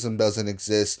 Sexism doesn't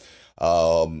exist.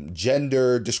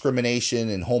 Gender discrimination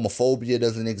and homophobia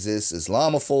doesn't exist.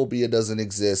 Islamophobia doesn't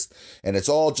exist. And it's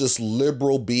all just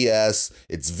liberal BS.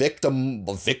 It's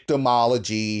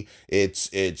victimology.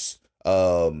 It's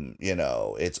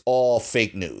all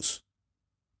fake news.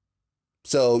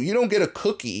 So you don't get a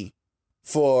cookie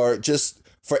for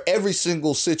every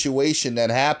single situation that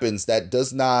happens that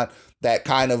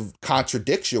kind of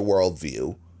contradicts your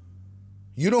worldview.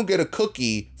 You don't get a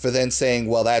cookie for then saying,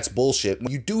 well, that's bullshit.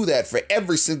 You do that for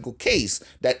every single case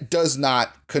that does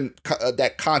not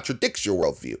that contradicts your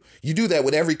worldview. You do that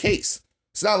with every case.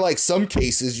 It's not like some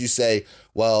cases you say,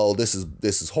 well, this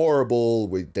is horrible,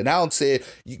 we denounce it,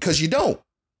 because you don't.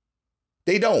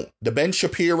 They don't. The Ben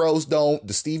Shapiro's don't.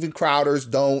 The Steven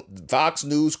Crowders don't. The Fox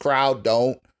News crowd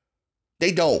don't.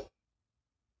 They don't.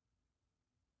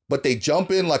 But they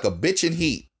jump in like a bitch in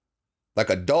heat,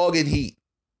 like a dog in heat.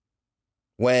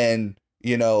 When,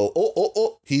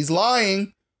 he's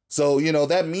lying. So,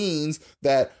 that means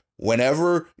that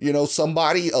whenever,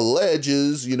 somebody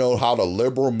alleges, how the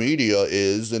liberal media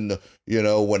is, and,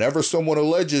 whenever someone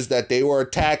alleges that they were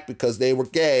attacked because they were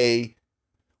gay,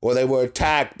 or they were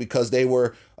attacked because they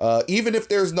were, even if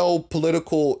there's no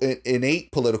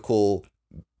innate political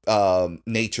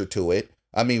nature to it,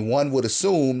 I mean, one would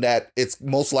assume that it's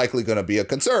most likely going to be a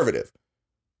conservative.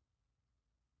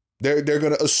 They're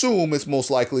going to assume it's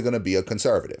most likely going to be a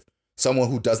conservative.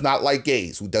 Someone who does not like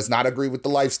gays, who does not agree with the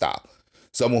lifestyle.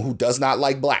 Someone who does not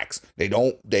like blacks. They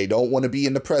don't want to be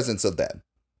in the presence of them.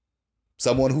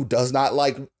 Someone who does not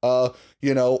like,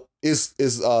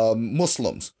 is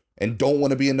Muslims and don't want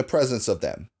to be in the presence of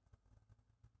them.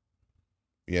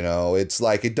 It's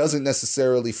like it doesn't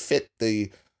necessarily fit the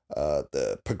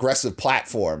progressive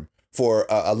platform for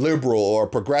a liberal or a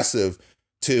progressive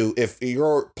to, if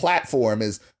your platform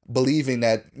is believing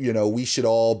that, we should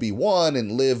all be one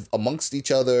and live amongst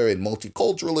each other in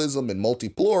multiculturalism and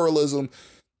multipluralism,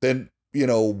 then,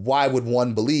 why would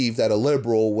one believe that a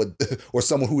liberal would, or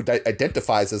someone who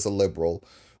identifies as a liberal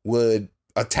would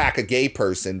attack a gay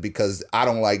person because I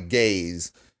don't like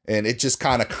gays? And it just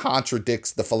kind of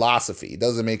contradicts the philosophy. It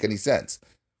doesn't make any sense.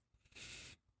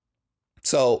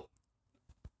 So,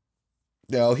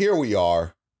 here we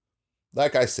are.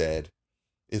 Like I said,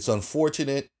 it's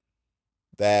unfortunate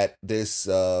that this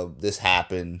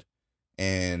happened,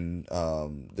 and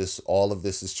all of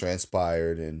this has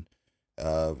transpired, and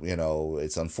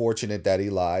it's unfortunate that he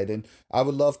lied, and I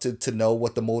would love to know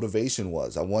what the motivation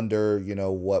was. I wonder,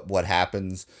 what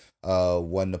happens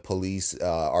when the police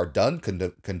are done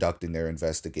conducting their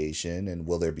investigation, and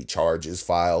will there be charges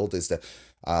filed against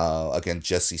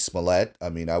Jussie Smollett? I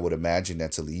mean, I would imagine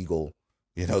that's illegal.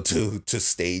 To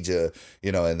stage and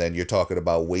then you're talking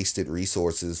about wasted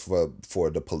resources for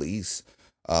the police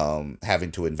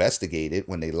having to investigate it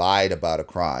when they lied about a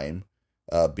crime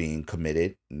being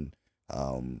committed. And,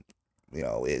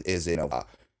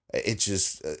 it's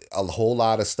just a whole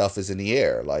lot of stuff is in the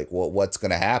air. Like, what's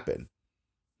going to happen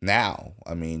now?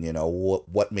 I mean,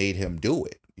 what made him do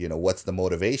it? What's the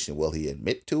motivation? Will he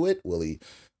admit to it? Will he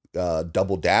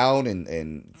double down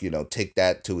and take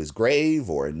that to his grave,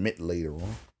 or admit later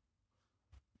on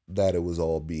that it was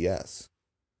all BS?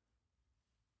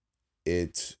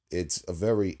 It's a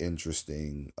very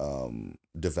interesting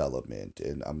development,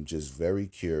 and I'm just very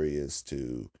curious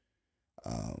to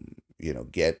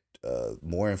get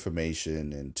more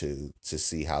information and to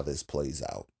see how this plays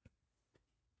out.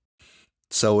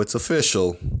 So it's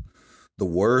official. The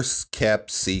worst kept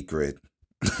secret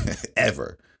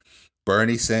ever.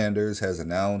 Bernie Sanders has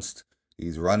announced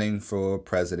he's running for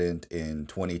president in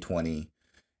 2020.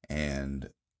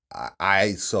 And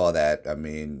I saw that. I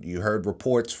mean, you heard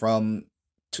reports from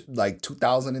like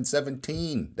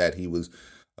 2017 that he was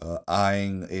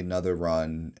eyeing another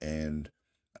run, and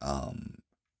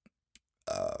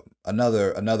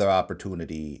another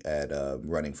opportunity at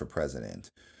running for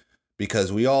president.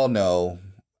 Because we all know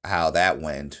how that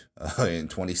went in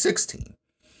 2016.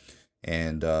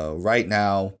 And right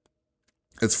now,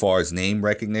 as far as name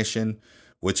recognition,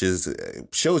 which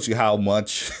shows you how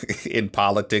much in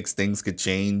politics things could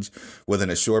change within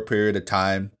a short period of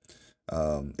time.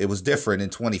 It was different in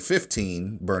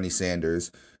 2015. Bernie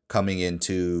Sanders coming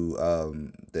into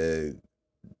the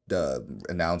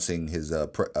announcing his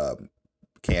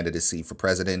candidacy for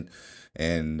president,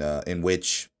 and in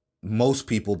which most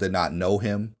people did not know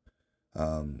him.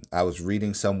 I was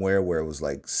reading somewhere where it was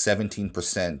like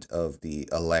 17% of the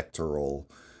electorate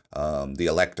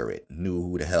knew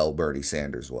who the hell Bernie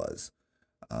Sanders was.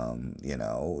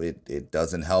 It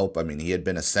doesn't help. I mean, he had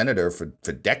been a senator for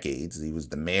decades. He was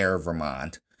the mayor of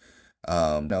Vermont.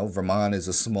 Vermont is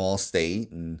a small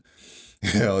state, and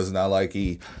it's not like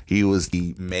he was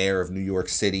the mayor of New York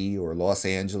City or Los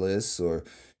Angeles or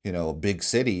a big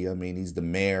city. I mean, he's the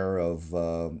mayor of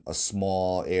a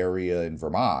small area in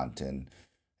Vermont, and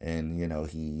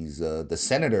he's the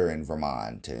senator in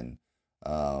Vermont, and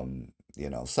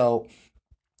so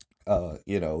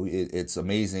it's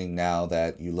amazing now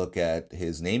that you look at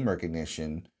his name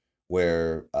recognition,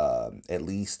 where at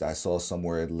least I saw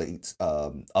somewhere late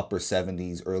upper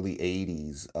 70s, early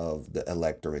 80s of the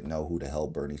electorate know who the hell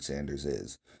Bernie Sanders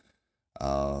is.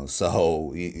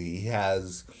 So he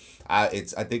has, I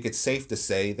think it's safe to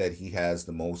say that he has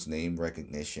the most name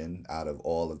recognition out of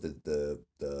all of the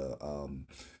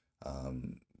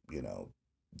um, you know,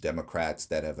 Democrats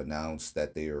that have announced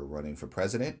that they are running for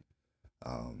president.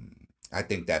 Um, I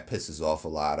think that pisses off a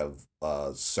lot of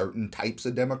certain types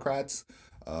of Democrats.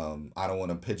 I don't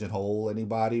want to pigeonhole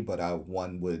anybody, but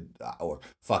one would, or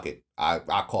fuck it, I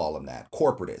call them that,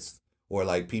 corporatists, or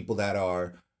like people that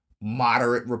are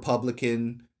moderate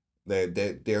Republican.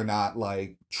 They're not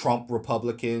like Trump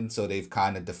Republican, so they've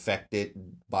kind of defected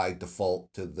by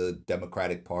default to the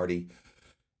Democratic Party,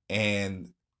 and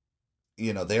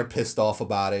they're pissed off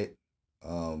about it.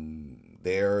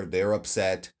 They're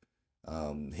upset.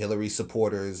 Hillary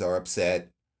supporters are upset.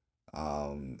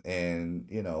 And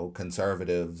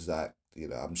conservatives.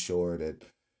 I'm sure that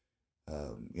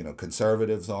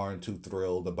conservatives aren't too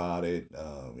thrilled about it.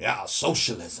 Yeah,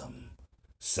 socialism,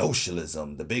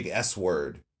 the big S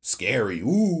word, scary.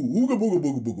 Ooh, ooga booga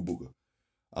booga booga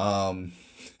booga.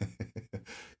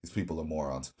 These people are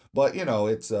morons. But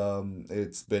it's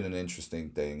been an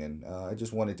interesting thing, and I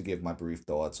just wanted to give my brief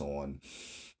thoughts on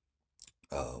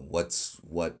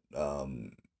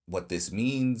what this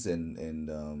means, and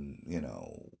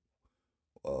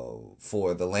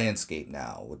for the landscape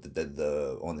now with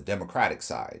the on the Democratic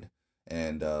side,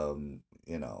 and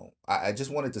I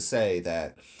just wanted to say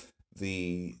that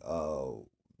the uh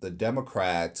the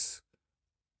Democrats,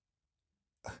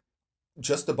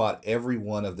 just about every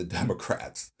one of the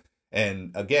Democrats,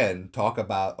 and again, talk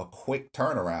about a quick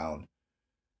turnaround.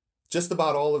 Just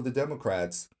about all of the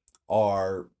Democrats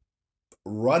are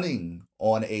running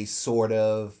on a sort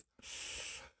of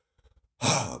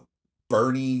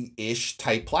Bernie-ish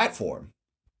type platform.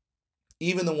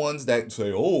 Even the ones that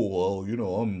say, "Oh,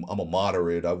 well, I'm a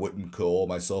moderate. I wouldn't call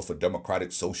myself a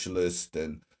democratic socialist,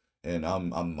 and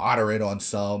I'm moderate on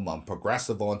some, I'm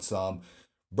progressive on some."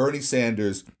 Bernie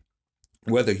Sanders,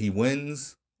 whether he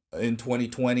wins in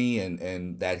 2020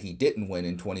 and that he didn't win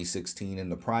in 2016 in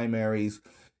the primaries,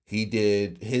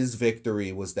 his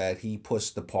victory was that he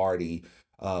pushed the party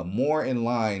more in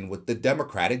line with the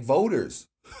Democratic voters.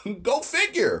 Go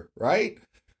figure, right?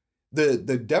 The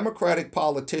Democratic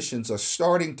politicians are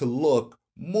starting to look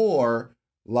more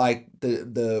like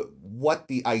the what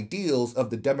the ideals of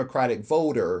the Democratic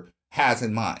voter has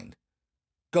in mind.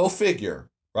 Go figure,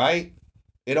 right?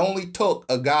 It only took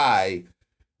a guy,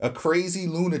 a crazy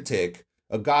lunatic,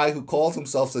 a guy who calls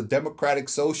himself a democratic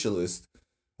socialist,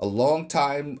 a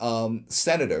longtime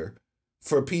senator,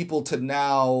 for people to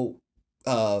now,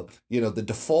 the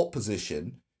default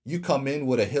position. You come in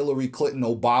with a Hillary Clinton,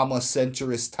 Obama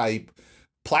centrist type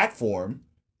platform,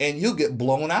 and you'll get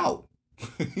blown out.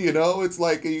 It's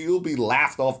like you'll be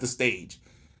laughed off the stage.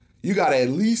 You got to at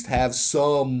least have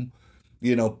some,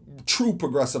 true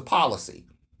progressive policy.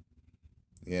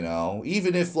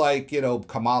 Even if like,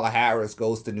 Kamala Harris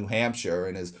goes to New Hampshire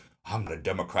and is, "I'm a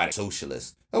democratic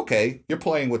socialist." Okay, you're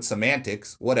playing with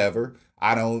semantics, whatever.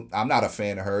 I'm not a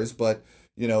fan of hers, but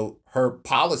her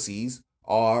policies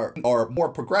are more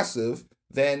progressive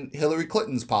than Hillary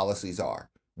Clinton's policies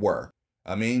were.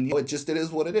 I mean, it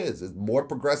is what it is. It's more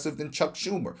progressive than Chuck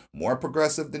Schumer, more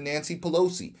progressive than Nancy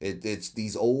Pelosi. It's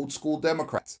these old school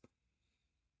Democrats.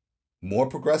 More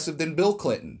progressive than Bill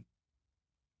Clinton.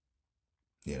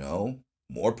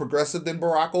 More progressive than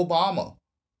Barack Obama.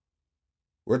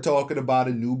 We're talking about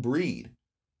a new breed.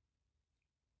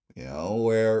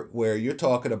 Where you're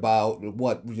talking about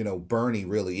what, Bernie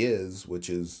really is, which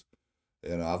is,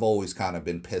 I've always kind of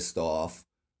been pissed off,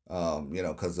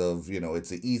 because of,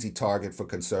 it's an easy target for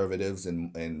conservatives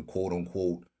and quote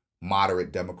unquote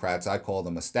moderate Democrats. I call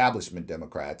them establishment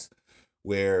Democrats,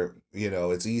 where,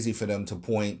 it's easy for them to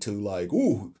point to like,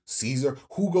 ooh,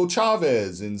 Hugo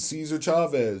Chavez and Cesar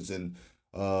Chavez, and,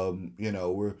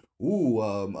 we're,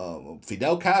 ooh,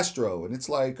 Fidel Castro. And it's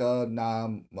like, nah,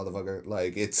 motherfucker.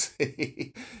 Like, it's,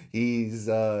 he's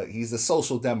a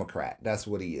social democrat. That's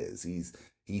what he is.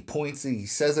 He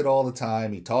says it all the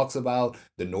time. He talks about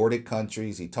the Nordic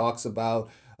countries. He talks about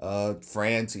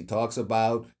France. He talks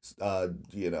about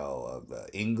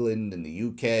England and the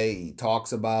UK. He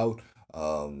talks about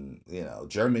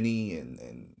Germany,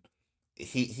 and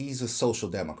he's a social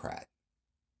democrat.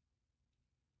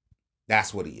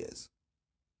 That's what he is.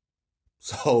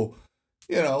 So,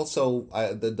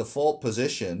 the default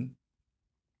position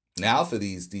now for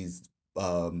these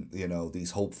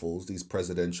hopefuls, these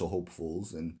presidential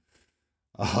hopefuls, and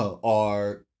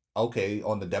are okay.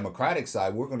 On the Democratic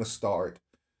side, we're going to start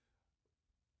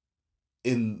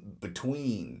in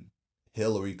between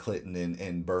Hillary Clinton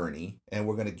and Bernie, and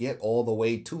we're going to get all the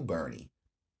way to Bernie,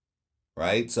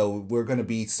 right? So we're going to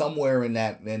be somewhere in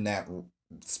that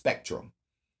spectrum.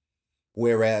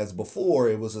 Whereas before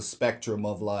it was a spectrum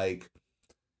of like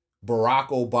Barack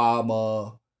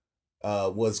Obama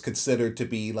was considered to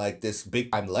be like this big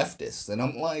time leftist, and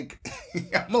I'm like,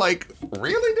 I'm like,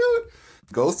 really, dude?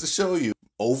 Goes to show you,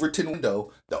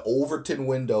 the Overton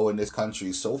window in this country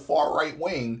is so far right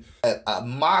wing that a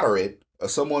moderate, or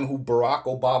someone who Barack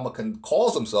Obama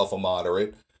calls himself a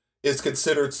moderate, is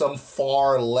considered some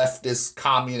far leftist,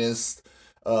 communist,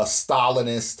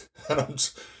 Stalinist, and I'm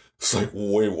just, it's like,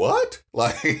 wait, what?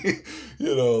 Like,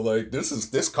 like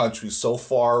this country's so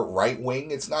far right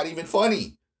wing, it's not even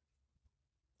funny,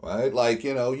 right? Like,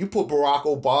 you put Barack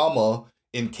Obama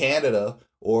in Canada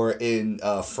or in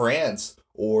France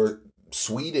or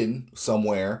Sweden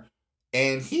somewhere,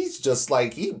 and he's just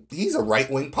like he's a right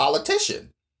wing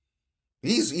politician.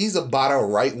 He's about a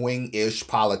right wing ish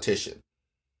politician.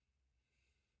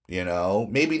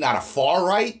 Maybe not a far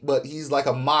right, but he's like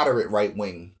a moderate right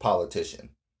wing politician.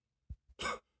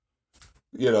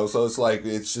 So it's like,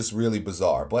 it's just really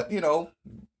bizarre. But,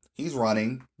 he's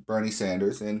running, Bernie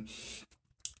Sanders, and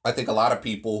I think a lot of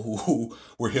people who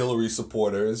were Hillary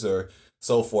supporters or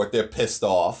so forth, they're pissed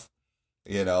off,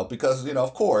 because,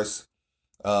 of course,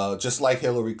 just like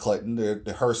Hillary Clinton,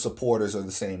 her supporters are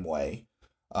the same way.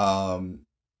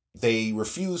 They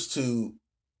refuse to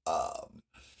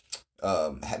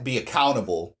be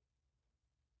accountable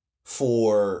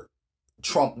for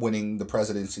Trump winning the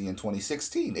presidency in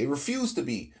 2016. They refuse to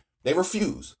be. They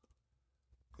refuse.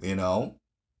 And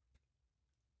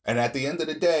at the end of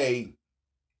the day,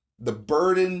 the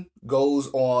burden goes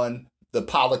on the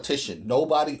politician.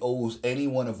 Nobody owes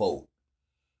anyone a vote.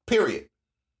 Period.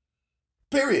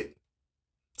 Period.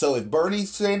 So if Bernie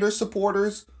Sanders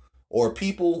supporters or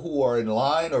people who are in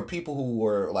line or people who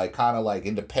are like kind of like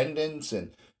independents,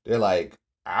 and they're like,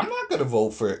 I'm not going to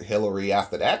vote for Hillary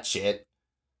after that shit,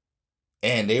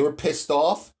 and they were pissed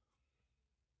off,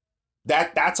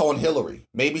 that's on Hillary.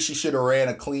 Maybe she should have ran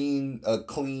a clean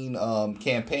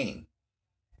campaign,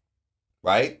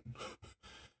 right?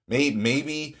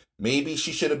 Maybe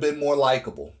she should have been more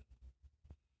likable,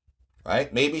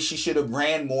 right? Maybe she should have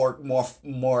ran more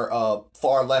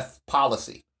far left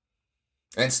policy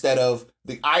instead of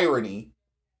the irony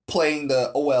playing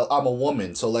the, oh well, I'm a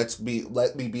woman, so let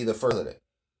me be the first president.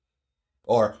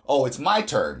 Or, oh, it's my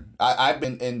turn. I've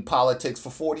been in politics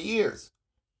for 40 years.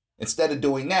 Instead of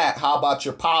doing that, how about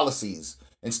your policies?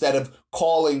 Instead of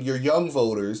calling your young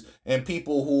voters and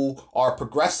people who are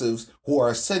progressives, who are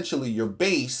essentially your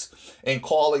base, and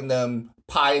calling them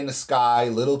pie in the sky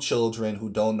little children who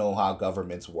don't know how the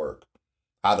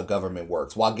government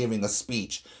works, while giving a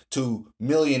speech to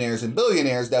millionaires and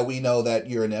billionaires that we know that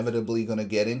you're inevitably going to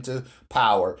get into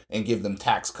power and give them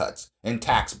tax cuts and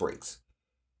tax breaks.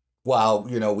 While,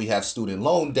 we have student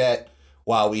loan debt,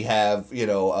 while we have,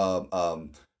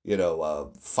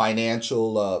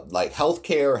 financial, like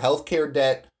healthcare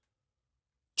debt,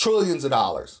 trillions of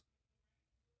dollars.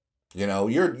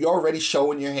 You're already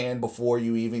showing your hand before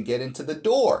you even get into the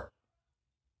door.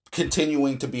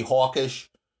 Continuing to be hawkish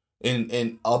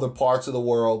in other parts of the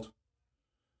world.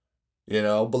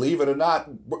 Believe it or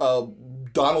not,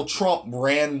 Donald Trump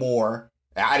ran more.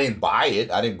 I didn't buy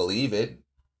it. I didn't believe it.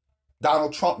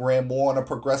 Donald Trump ran more on a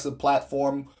progressive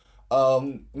platform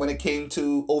when it came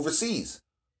to overseas.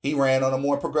 He ran on a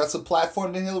more progressive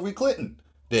platform than Hillary Clinton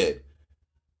did,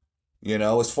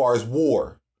 as far as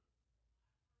war.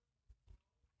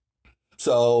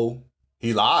 So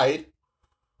he lied,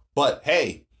 but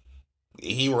hey,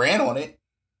 he ran on it,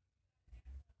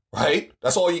 right?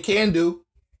 That's all you can do.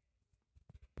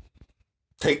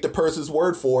 Take the person's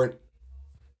word for it.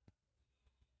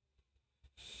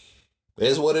 It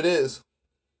is what it is.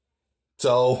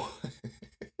 So,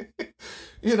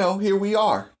 here we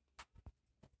are.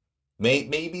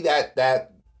 Maybe that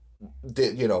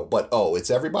did, but it's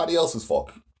everybody else's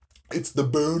fault. It's the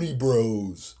Bernie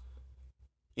bros.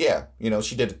 Yeah,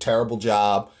 she did a terrible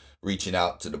job reaching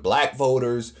out to the black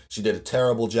voters. She did a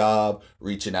terrible job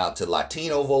reaching out to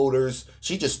Latino voters.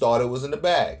 She just thought it was in the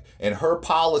bag. And her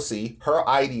policy, her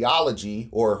ideology,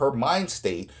 or her mind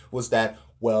state was that,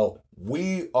 well,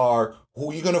 we are,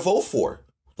 who are you going to vote for?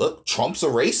 Look, Trump's a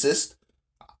racist.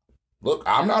 Look,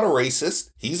 I'm not a racist.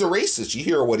 He's a racist. You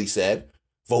hear what he said.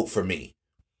 Vote for me.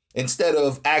 Instead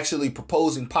of actually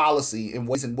proposing policy in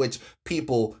ways in which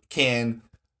people can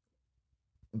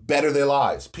better their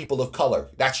lives, people of color.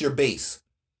 That's your base.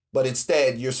 But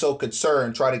instead, you're so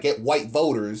concerned trying to get white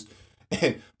voters,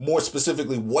 and more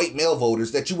specifically, white male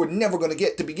voters, that you were never going to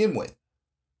get to begin with.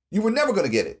 You were never going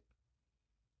to get it.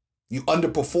 You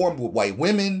underperformed with white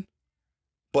women.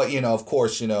 But, of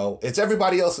course, it's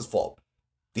everybody else's fault.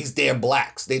 These damn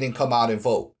blacks, they didn't come out and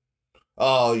vote.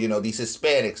 Oh, these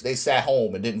Hispanics, they sat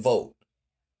home and didn't vote.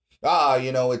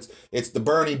 It's the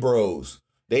Bernie bros.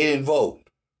 They didn't vote.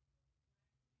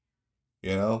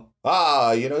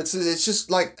 It's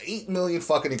just like 8 million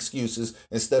fucking excuses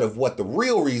instead of what the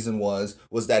real reason was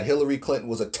that Hillary Clinton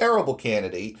was a terrible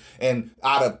candidate. And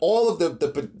out of all of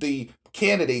the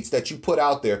candidates that you put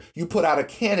out there, you put out a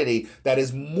candidate that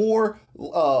is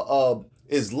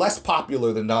is less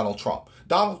popular than Donald Trump.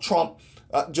 Donald Trump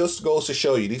just goes to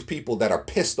show you, these people that are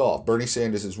pissed off. Bernie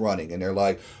Sanders is running, and they're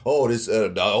like, "Oh,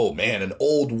 an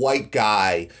old white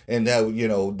guy," and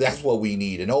that's what we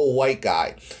need, an old white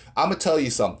guy. I'm gonna tell you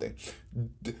something.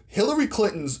 Hillary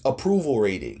Clinton's approval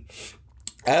rating,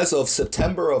 as of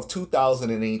September of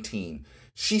 2018,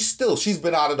 she's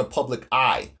been out of the public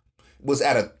eye, was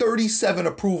at a 37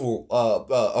 approval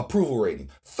rating.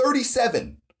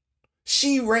 37.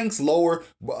 She ranks lower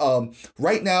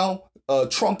right now.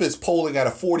 Trump is polling at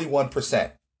a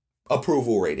 41%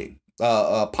 approval rating,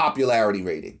 popularity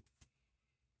rating.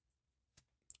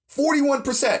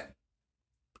 41%.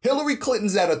 Hillary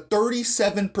Clinton's at a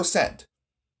 37%.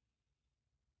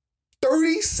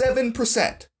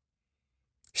 37%.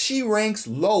 She ranks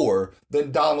lower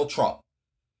than Donald Trump,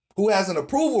 who has an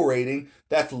approval rating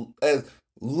that's as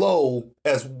low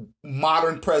as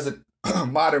modern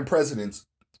presidents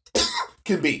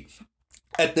can be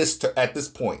at this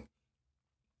point.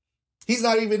 He's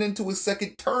not even into his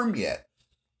second term yet.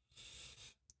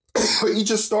 He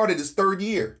just started his third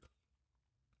year.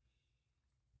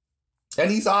 And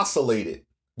he's oscillated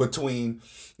between,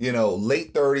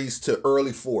 late 30s to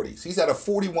early 40s. He's at a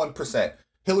 41%.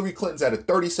 Hillary Clinton's at a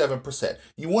 37%.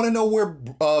 You want to know where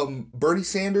Bernie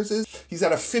Sanders is? He's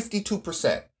at a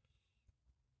 52%.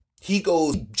 He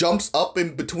jumps up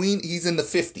in between. He's in the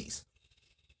 50s.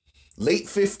 Late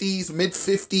 50s, mid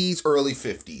 50s, early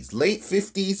 50s. Late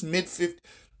 50s, mid 50s.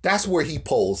 That's where he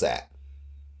polls at.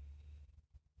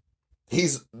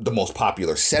 He's the most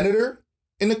popular senator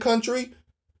in the country.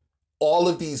 All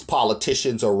of these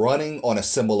politicians are running on a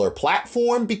similar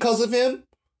platform because of him.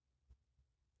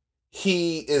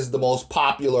 He is the most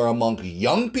popular among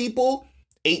young people,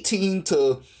 18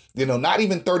 to, not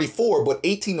even 34, but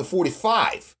 18 to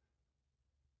 45.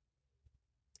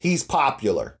 He's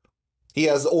popular. He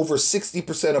has over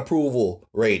 60% approval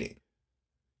rating.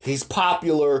 He's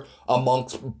popular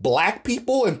amongst black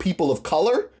people and people of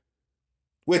color,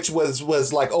 which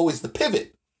was like always the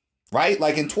pivot, right?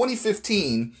 Like in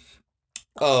 2015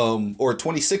 or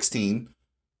 2016,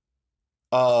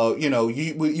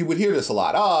 you would hear this a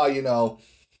lot.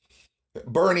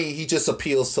 Bernie, he just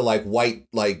appeals to like white,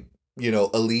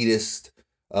 elitist,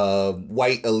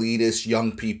 white elitist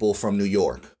young people from New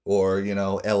York or,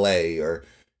 LA, or,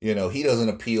 he doesn't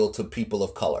appeal to people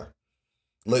of color.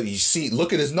 Look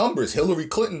at his numbers. Hillary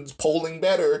Clinton's polling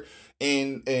better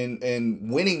and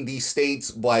winning these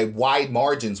states by wide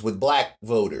margins with black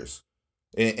voters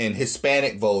and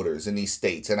Hispanic voters in these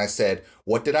states. And I said,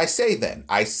 what did I say then?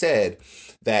 I said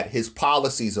that his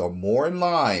policies are more in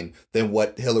line than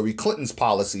what Hillary Clinton's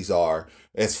policies are,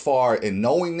 as far in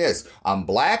knowing this. I'm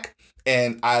black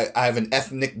and I have an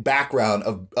ethnic background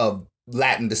of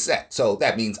Latin descent. So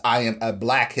that means I am a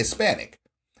black Hispanic.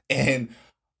 And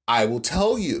I will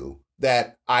tell you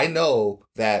that I know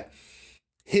that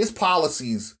his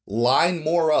policies line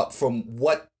more up from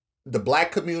what the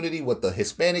black community, what the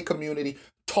Hispanic community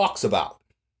talks about,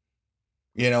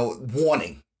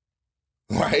 wanting,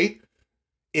 right?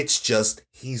 It's just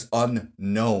he's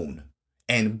unknown.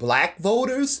 And black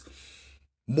voters,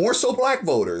 more so black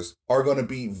voters, are going to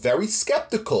be very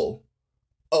skeptical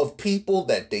of people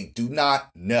that they do not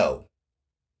know,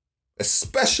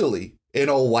 especially an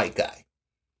old white guy.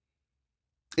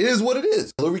 It is what it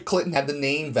is. Hillary Clinton had the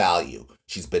name value.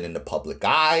 She's been in the public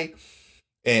eye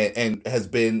and has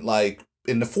been like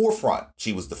in the forefront.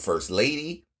 She was the first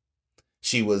lady.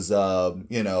 She was,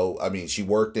 she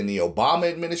worked in the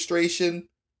Obama administration.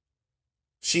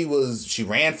 She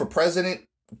ran for president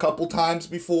a couple times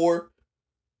before,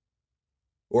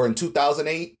 or in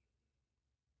 2008.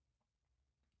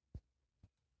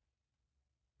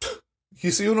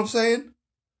 You see what I'm saying?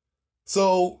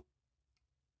 So,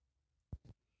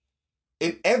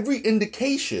 in every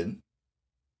indication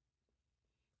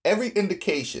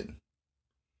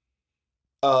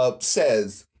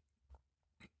says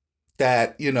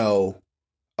that,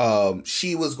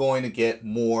 she was going to get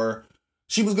more,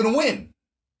 she was going to win.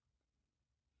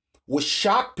 What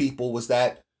shocked people was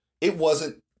that it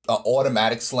wasn't an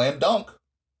automatic slam dunk.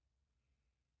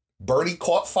 Bernie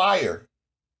caught fire.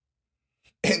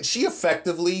 And she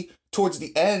effectively, towards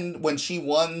the end, when she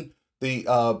won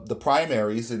the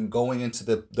primaries and going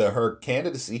into her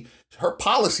candidacy, her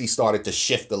policy started to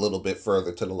shift a little bit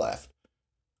further to the left.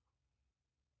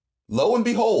 Lo and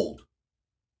behold,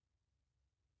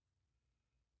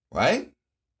 right?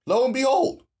 Lo and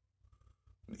behold,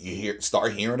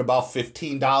 start hearing about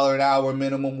 $15 an hour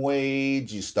minimum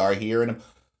wage. You start hearing them.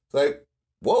 It's like,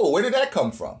 whoa, where did that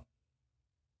come from?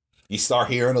 You start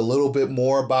hearing a little bit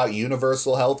more about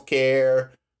universal health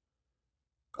care.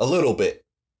 A little bit.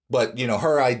 But,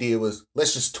 her idea was,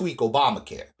 let's just tweak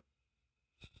Obamacare.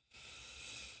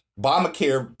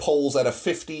 Obamacare polls at a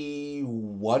 51%,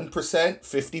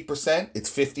 50%. It's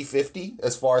 50-50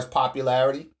 as far as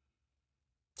popularity.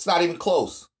 It's not even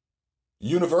close.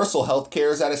 Universal health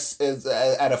care is at a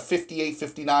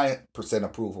 58-59%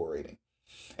 approval rating.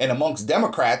 And amongst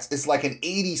Democrats, it's like an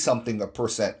 80-something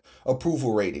percent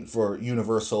approval rating for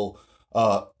universal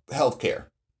health care.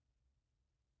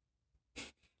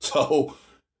 So,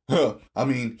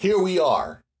 here we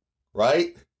are,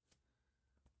 right?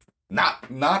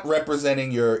 Not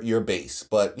representing your base,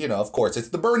 but, of course, it's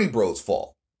the Bernie Bros'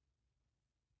 fault.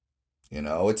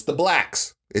 It's the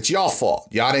blacks. It's y'all fault.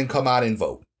 Y'all didn't come out and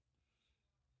vote.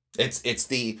 It's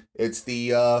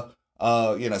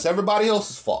everybody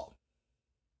else's fault.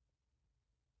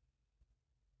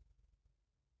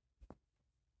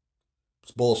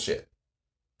 It's bullshit.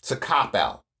 It's a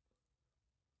cop-out.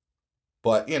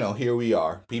 But, here we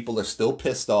are. People are still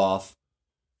pissed off.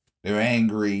 They're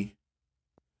angry.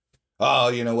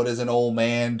 Oh, what is an old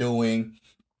man doing?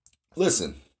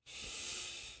 Listen,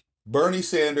 Bernie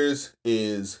Sanders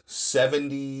is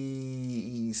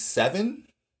 77,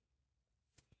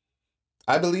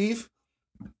 I believe.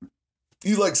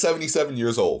 He's like 77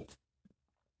 years old.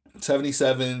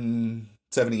 77,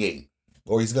 78.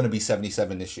 Or he's going to be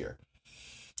 77 this year.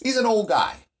 He's an old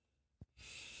guy.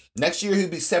 Next year, he'll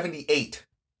be 78.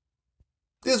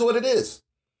 This is what it is.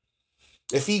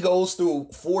 If he goes through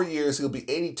 4 years, he'll be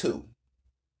 82.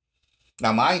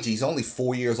 Now, mind you, he's only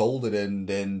 4 years older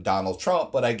than Donald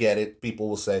Trump, but I get it. People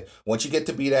will say, once you get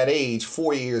to be that age,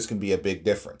 4 years can be a big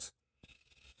difference.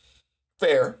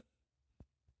 Fair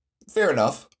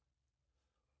enough.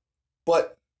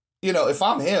 But, if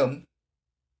I'm him,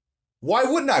 why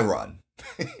wouldn't I run?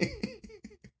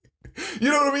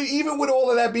 You know what I mean? Even with all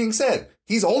of that being said,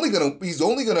 he's only gonna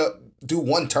do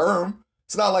one term.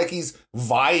 It's not like he's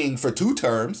vying for 2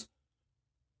 terms.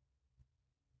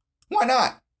 Why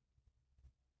not?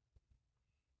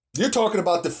 You're talking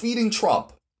about defeating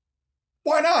Trump.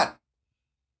 Why not?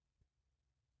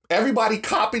 Everybody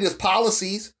copied his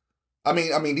policies. I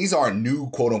mean, these aren't new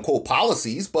quote unquote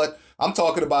policies, but I'm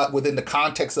talking about within the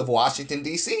context of Washington,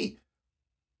 D.C.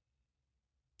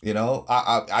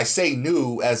 I say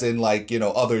new as in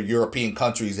other European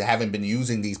countries that haven't been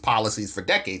using these policies for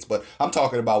decades, but I'm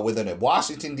talking about within a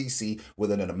Washington, D.C.,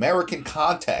 within an American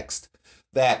context,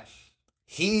 that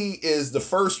he is the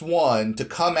first one to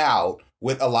come out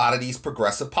with a lot of these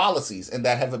progressive policies, and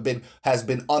that has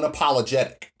been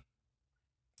unapologetic.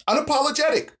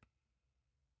 Unapologetic.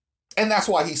 And that's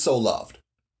why he's so loved.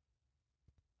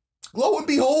 Lo and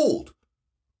behold,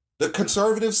 the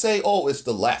conservatives say, oh, it's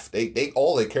the left. They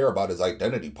all they care about is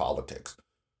identity politics.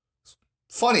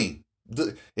 Funny,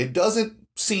 it doesn't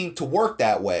seem to work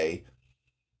that way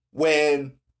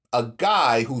when a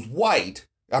guy who's white,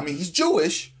 he's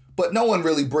Jewish, but no one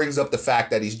really brings up the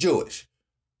fact that he's Jewish.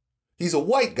 He's a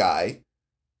white guy,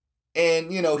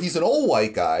 and, he's an old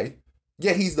white guy,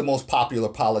 yet he's the most popular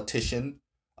politician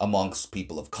amongst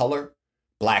people of color,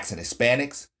 blacks and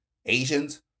Hispanics,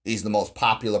 Asians. He's the most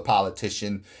popular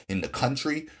politician in the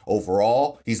country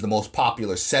overall. He's the most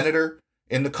popular senator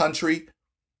in the country.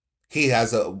 He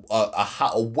has a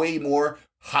way more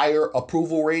higher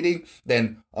approval rating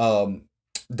than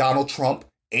Donald Trump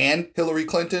and Hillary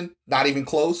Clinton. Not even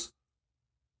close.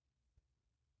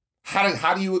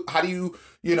 How do you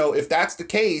if that's the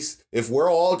case, if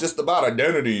we're all just about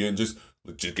identity and just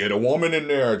get a woman in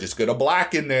there, just get a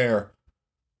black in there,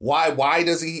 Why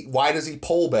does he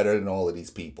poll better than all of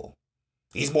these people?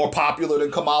 He's more popular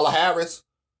than Kamala Harris.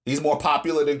 He's more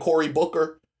popular than Cory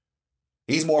Booker.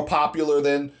 He's more popular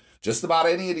than just about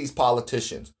any of these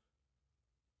politicians.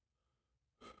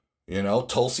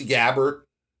 Tulsi Gabbard.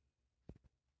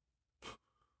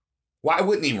 Why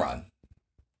wouldn't he run?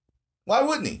 Why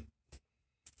wouldn't he?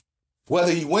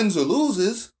 Whether he wins or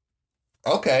loses,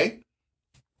 okay.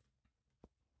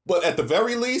 But at the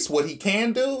very least, what he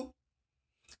can do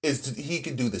is he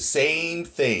can do the same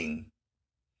thing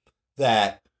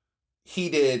that he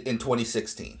did in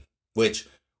 2016, which,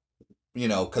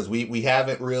 because we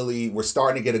haven't really, we're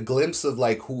starting to get a glimpse of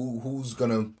like who's going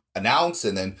to announce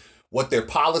and then what their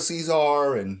policies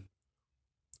are. And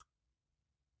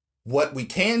what we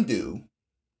can do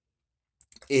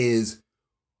is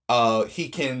he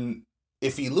can,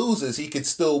 if he loses, he could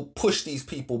still push these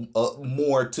people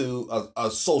more to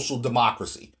a social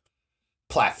democracy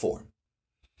platform.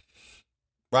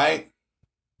 Right?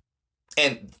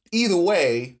 And either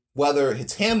way, whether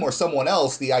it's him or someone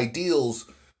else, the ideals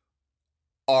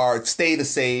stay the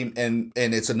same, and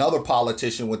it's another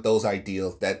politician with those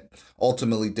ideals that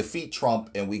ultimately defeat Trump,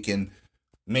 and we can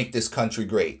make this country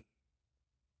great.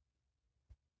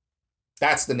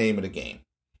 That's the name of the game.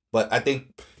 But I think,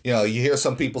 you hear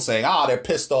some people saying, they're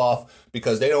pissed off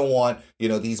because they don't want,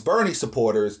 these Bernie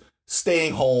supporters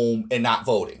staying home and not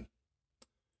voting.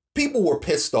 People were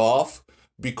pissed off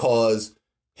because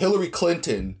Hillary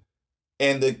Clinton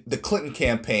and the Clinton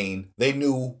campaign, they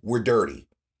knew were dirty.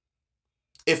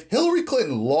 If Hillary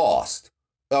Clinton lost,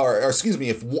 or excuse me,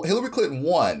 if Hillary Clinton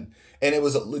won and it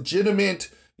was a legitimate,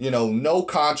 no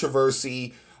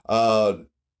controversy, no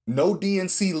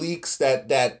DNC leaks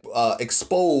that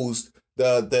exposed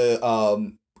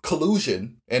the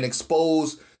collusion and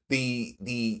exposed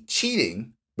the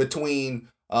cheating between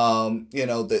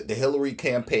the Hillary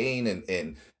campaign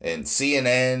and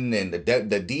CNN and the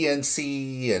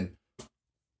DNC, and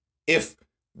if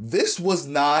this was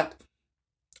not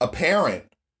apparent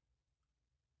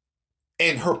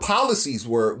and her policies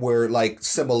were like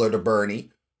similar to Bernie,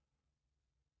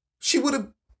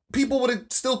 people would have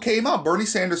still came out. Bernie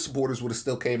Sanders supporters would have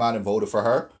still came out and voted for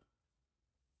her.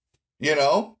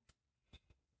 It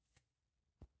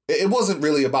wasn't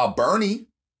really about Bernie.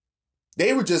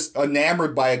 They were just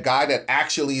enamored by a guy that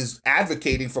actually is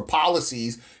advocating for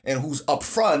policies and who's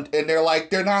upfront, and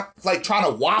they're not like trying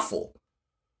to waffle.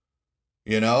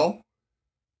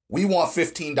 We want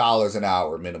 $15 an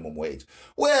hour minimum wage.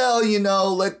 Well,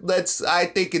 let's I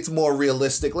think it's more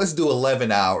realistic. Let's do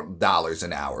 $11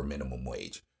 an hour minimum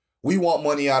wage. We want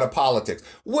money out of politics.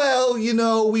 Well,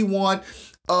 we want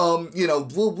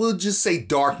we'll just say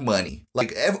dark money.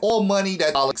 Like all money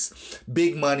that's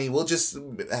big money, we'll just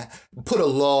put a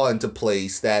law into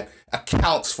place that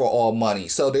accounts for all money.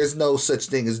 So there's no such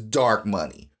thing as dark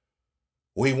money.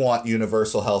 We want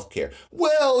universal health care.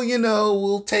 Well,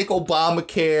 we'll take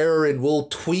Obamacare and we'll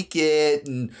tweak it,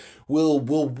 and we'll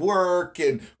work,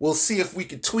 and we'll see if we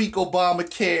can tweak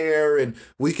Obamacare and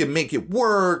we can make it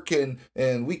work, and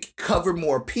we can cover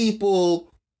more people.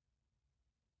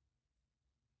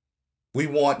 We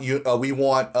want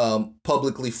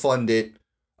publicly funded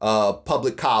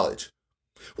public college.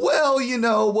 Well,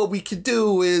 what we could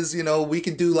do is, we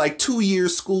could do like 2-year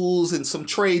schools and some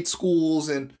trade schools,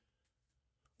 and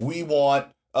we want,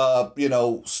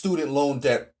 student loan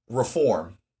debt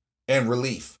reform and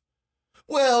relief.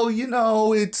 Well,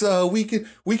 it's we could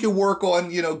work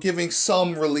on, giving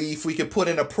some relief. We could put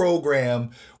in a program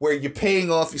where you're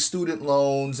paying off your student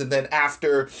loans, and then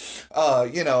after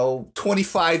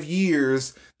 25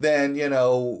 years, then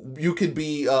you could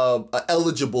be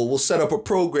eligible. We'll set up a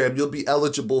program. You'll be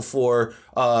eligible for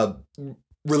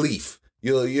relief.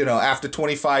 After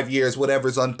 25 years,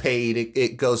 whatever's unpaid,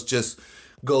 it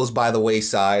goes by the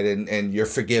wayside, and you're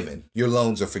forgiven. Your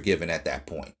loans are forgiven at that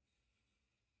point.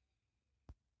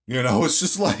 It's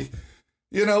just like,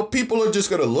 people are just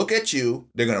going to look at you.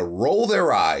 They're going to roll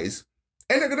their eyes,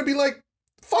 and they're going to be like,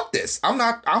 fuck this. I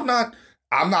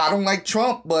don't like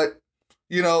Trump, but,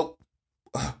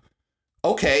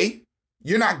 okay,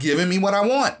 you're not giving me what I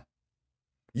want.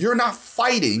 You're not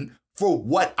fighting for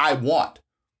what I want.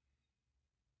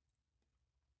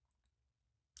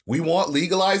 We want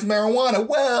legalized marijuana.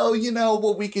 Well,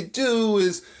 what we could do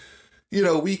is,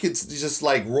 we could just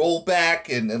like roll back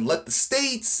and let the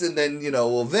states, and then,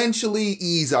 eventually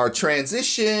ease our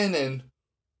transition. And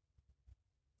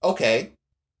okay,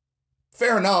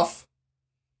 fair enough.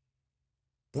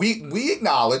 We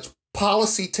acknowledge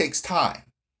policy takes time.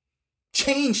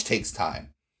 Change takes time.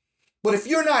 But if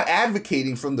you're not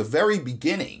advocating from the very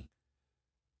beginning,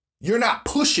 you're not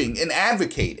pushing and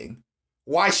advocating,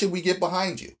 Why should we get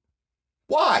behind you?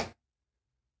 Why?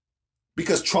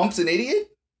 Because Trump's an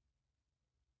idiot?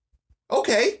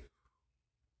 Okay.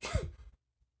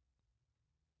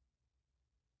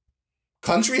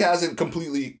 Country hasn't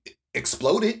completely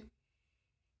exploded.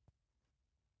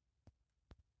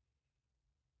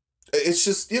 It's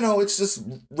just, it's just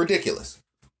ridiculous.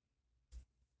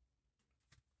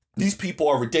 These people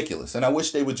are ridiculous, and I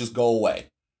wish they would just go away.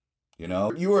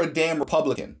 You are a damn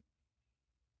Republican.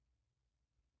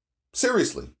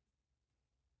 Seriously.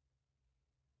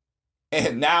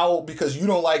 And now, because you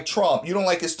don't like Trump, you don't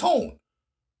like his tone.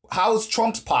 How is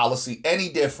Trump's policy any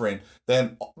different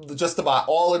than just about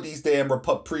all of these damn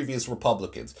previous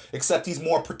Republicans? Except he's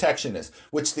more protectionist,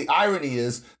 which the irony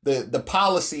is the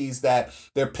policies that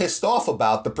they're pissed off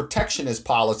about, the protectionist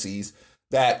policies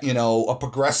that, a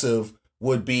progressive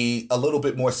would be a little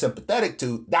bit more sympathetic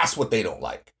to, that's what they don't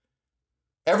like.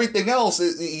 Everything else,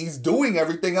 he's doing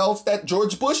everything else that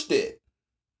George Bush did.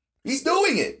 He's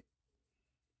doing it.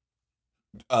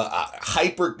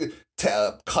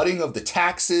 Cutting of the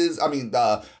taxes. I mean,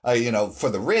 for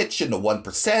the rich and the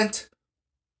 1%,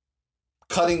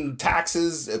 cutting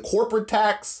taxes, corporate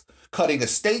tax, cutting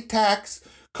estate tax,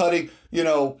 cutting,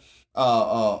 cutting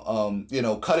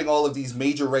all of these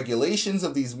major regulations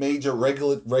of these major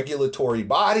regulatory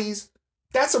bodies.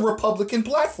 That's a Republican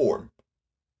platform.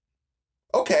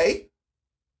 Okay.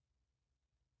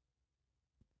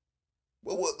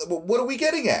 What are we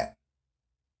getting at?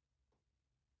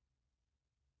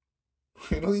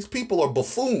 These people are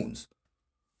buffoons.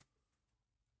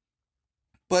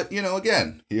 But,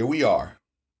 again, here we are.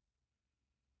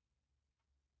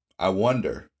 I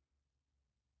wonder,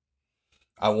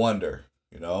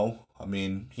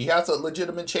 he has a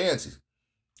legitimate chance.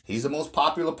 He's the most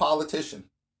popular politician.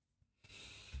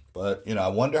 But, I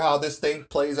wonder how this thing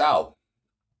plays out.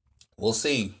 We'll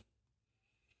see.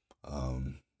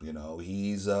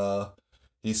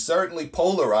 He's certainly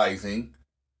polarizing,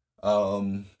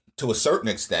 to a certain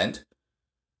extent.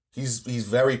 He's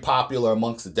very popular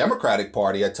amongst the Democratic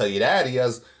Party, I tell you that. He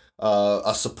has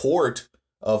a support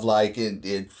of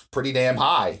it's pretty damn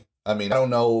high. I mean, I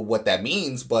don't know what that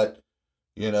means, but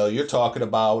you're talking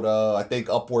about I think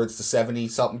upwards to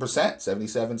 70-something%,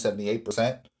 77,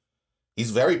 78%.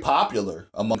 He's very popular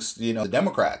amongst the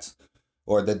Democrats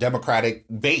or the Democratic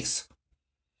base.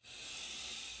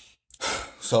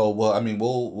 So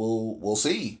we'll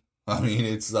see.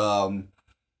 It's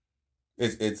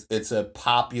a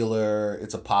popular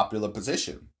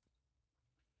position.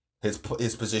 His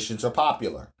positions are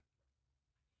popular.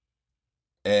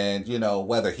 And,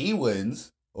 whether he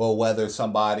wins or whether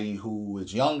somebody who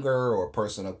is younger or a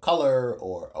person of color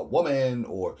or a woman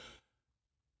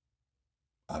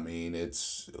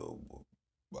it's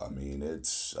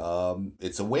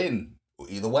a win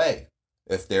either way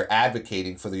if they're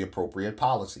advocating for the appropriate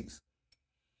policies.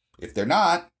 If they're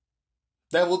not,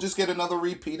 then we'll just get another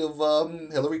repeat of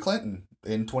Hillary Clinton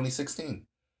in 2016.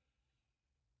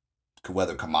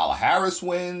 Whether Kamala Harris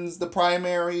wins the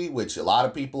primary, which a lot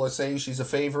of people are saying she's a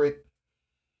favorite,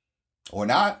 or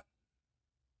not,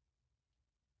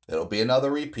 it'll be another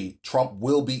repeat. Trump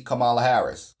will beat Kamala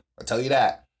Harris. I'll tell you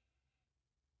that.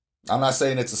 I'm not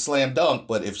saying it's a slam dunk,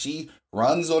 but if she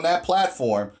runs on that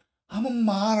platform, I'm a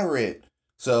moderate.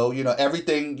 So,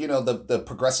 everything, the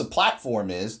progressive platform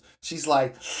is, she's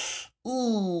like,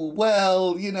 ooh,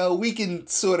 well, we can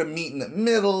sort of meet in the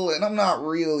middle, and I'm not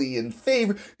really in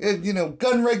favor.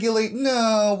 Gun regulate,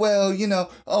 no, well,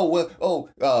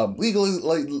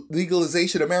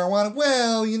 legalization of marijuana,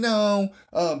 well,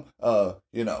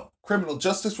 criminal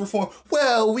justice reform,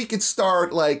 well, we could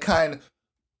start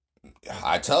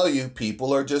I tell you,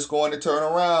 people are just going to turn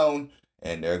around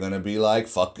and they're going to be like,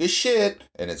 fuck this shit,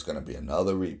 and it's going to be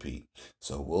another repeat.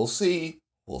 So we'll see.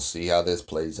 We'll see how this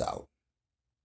plays out.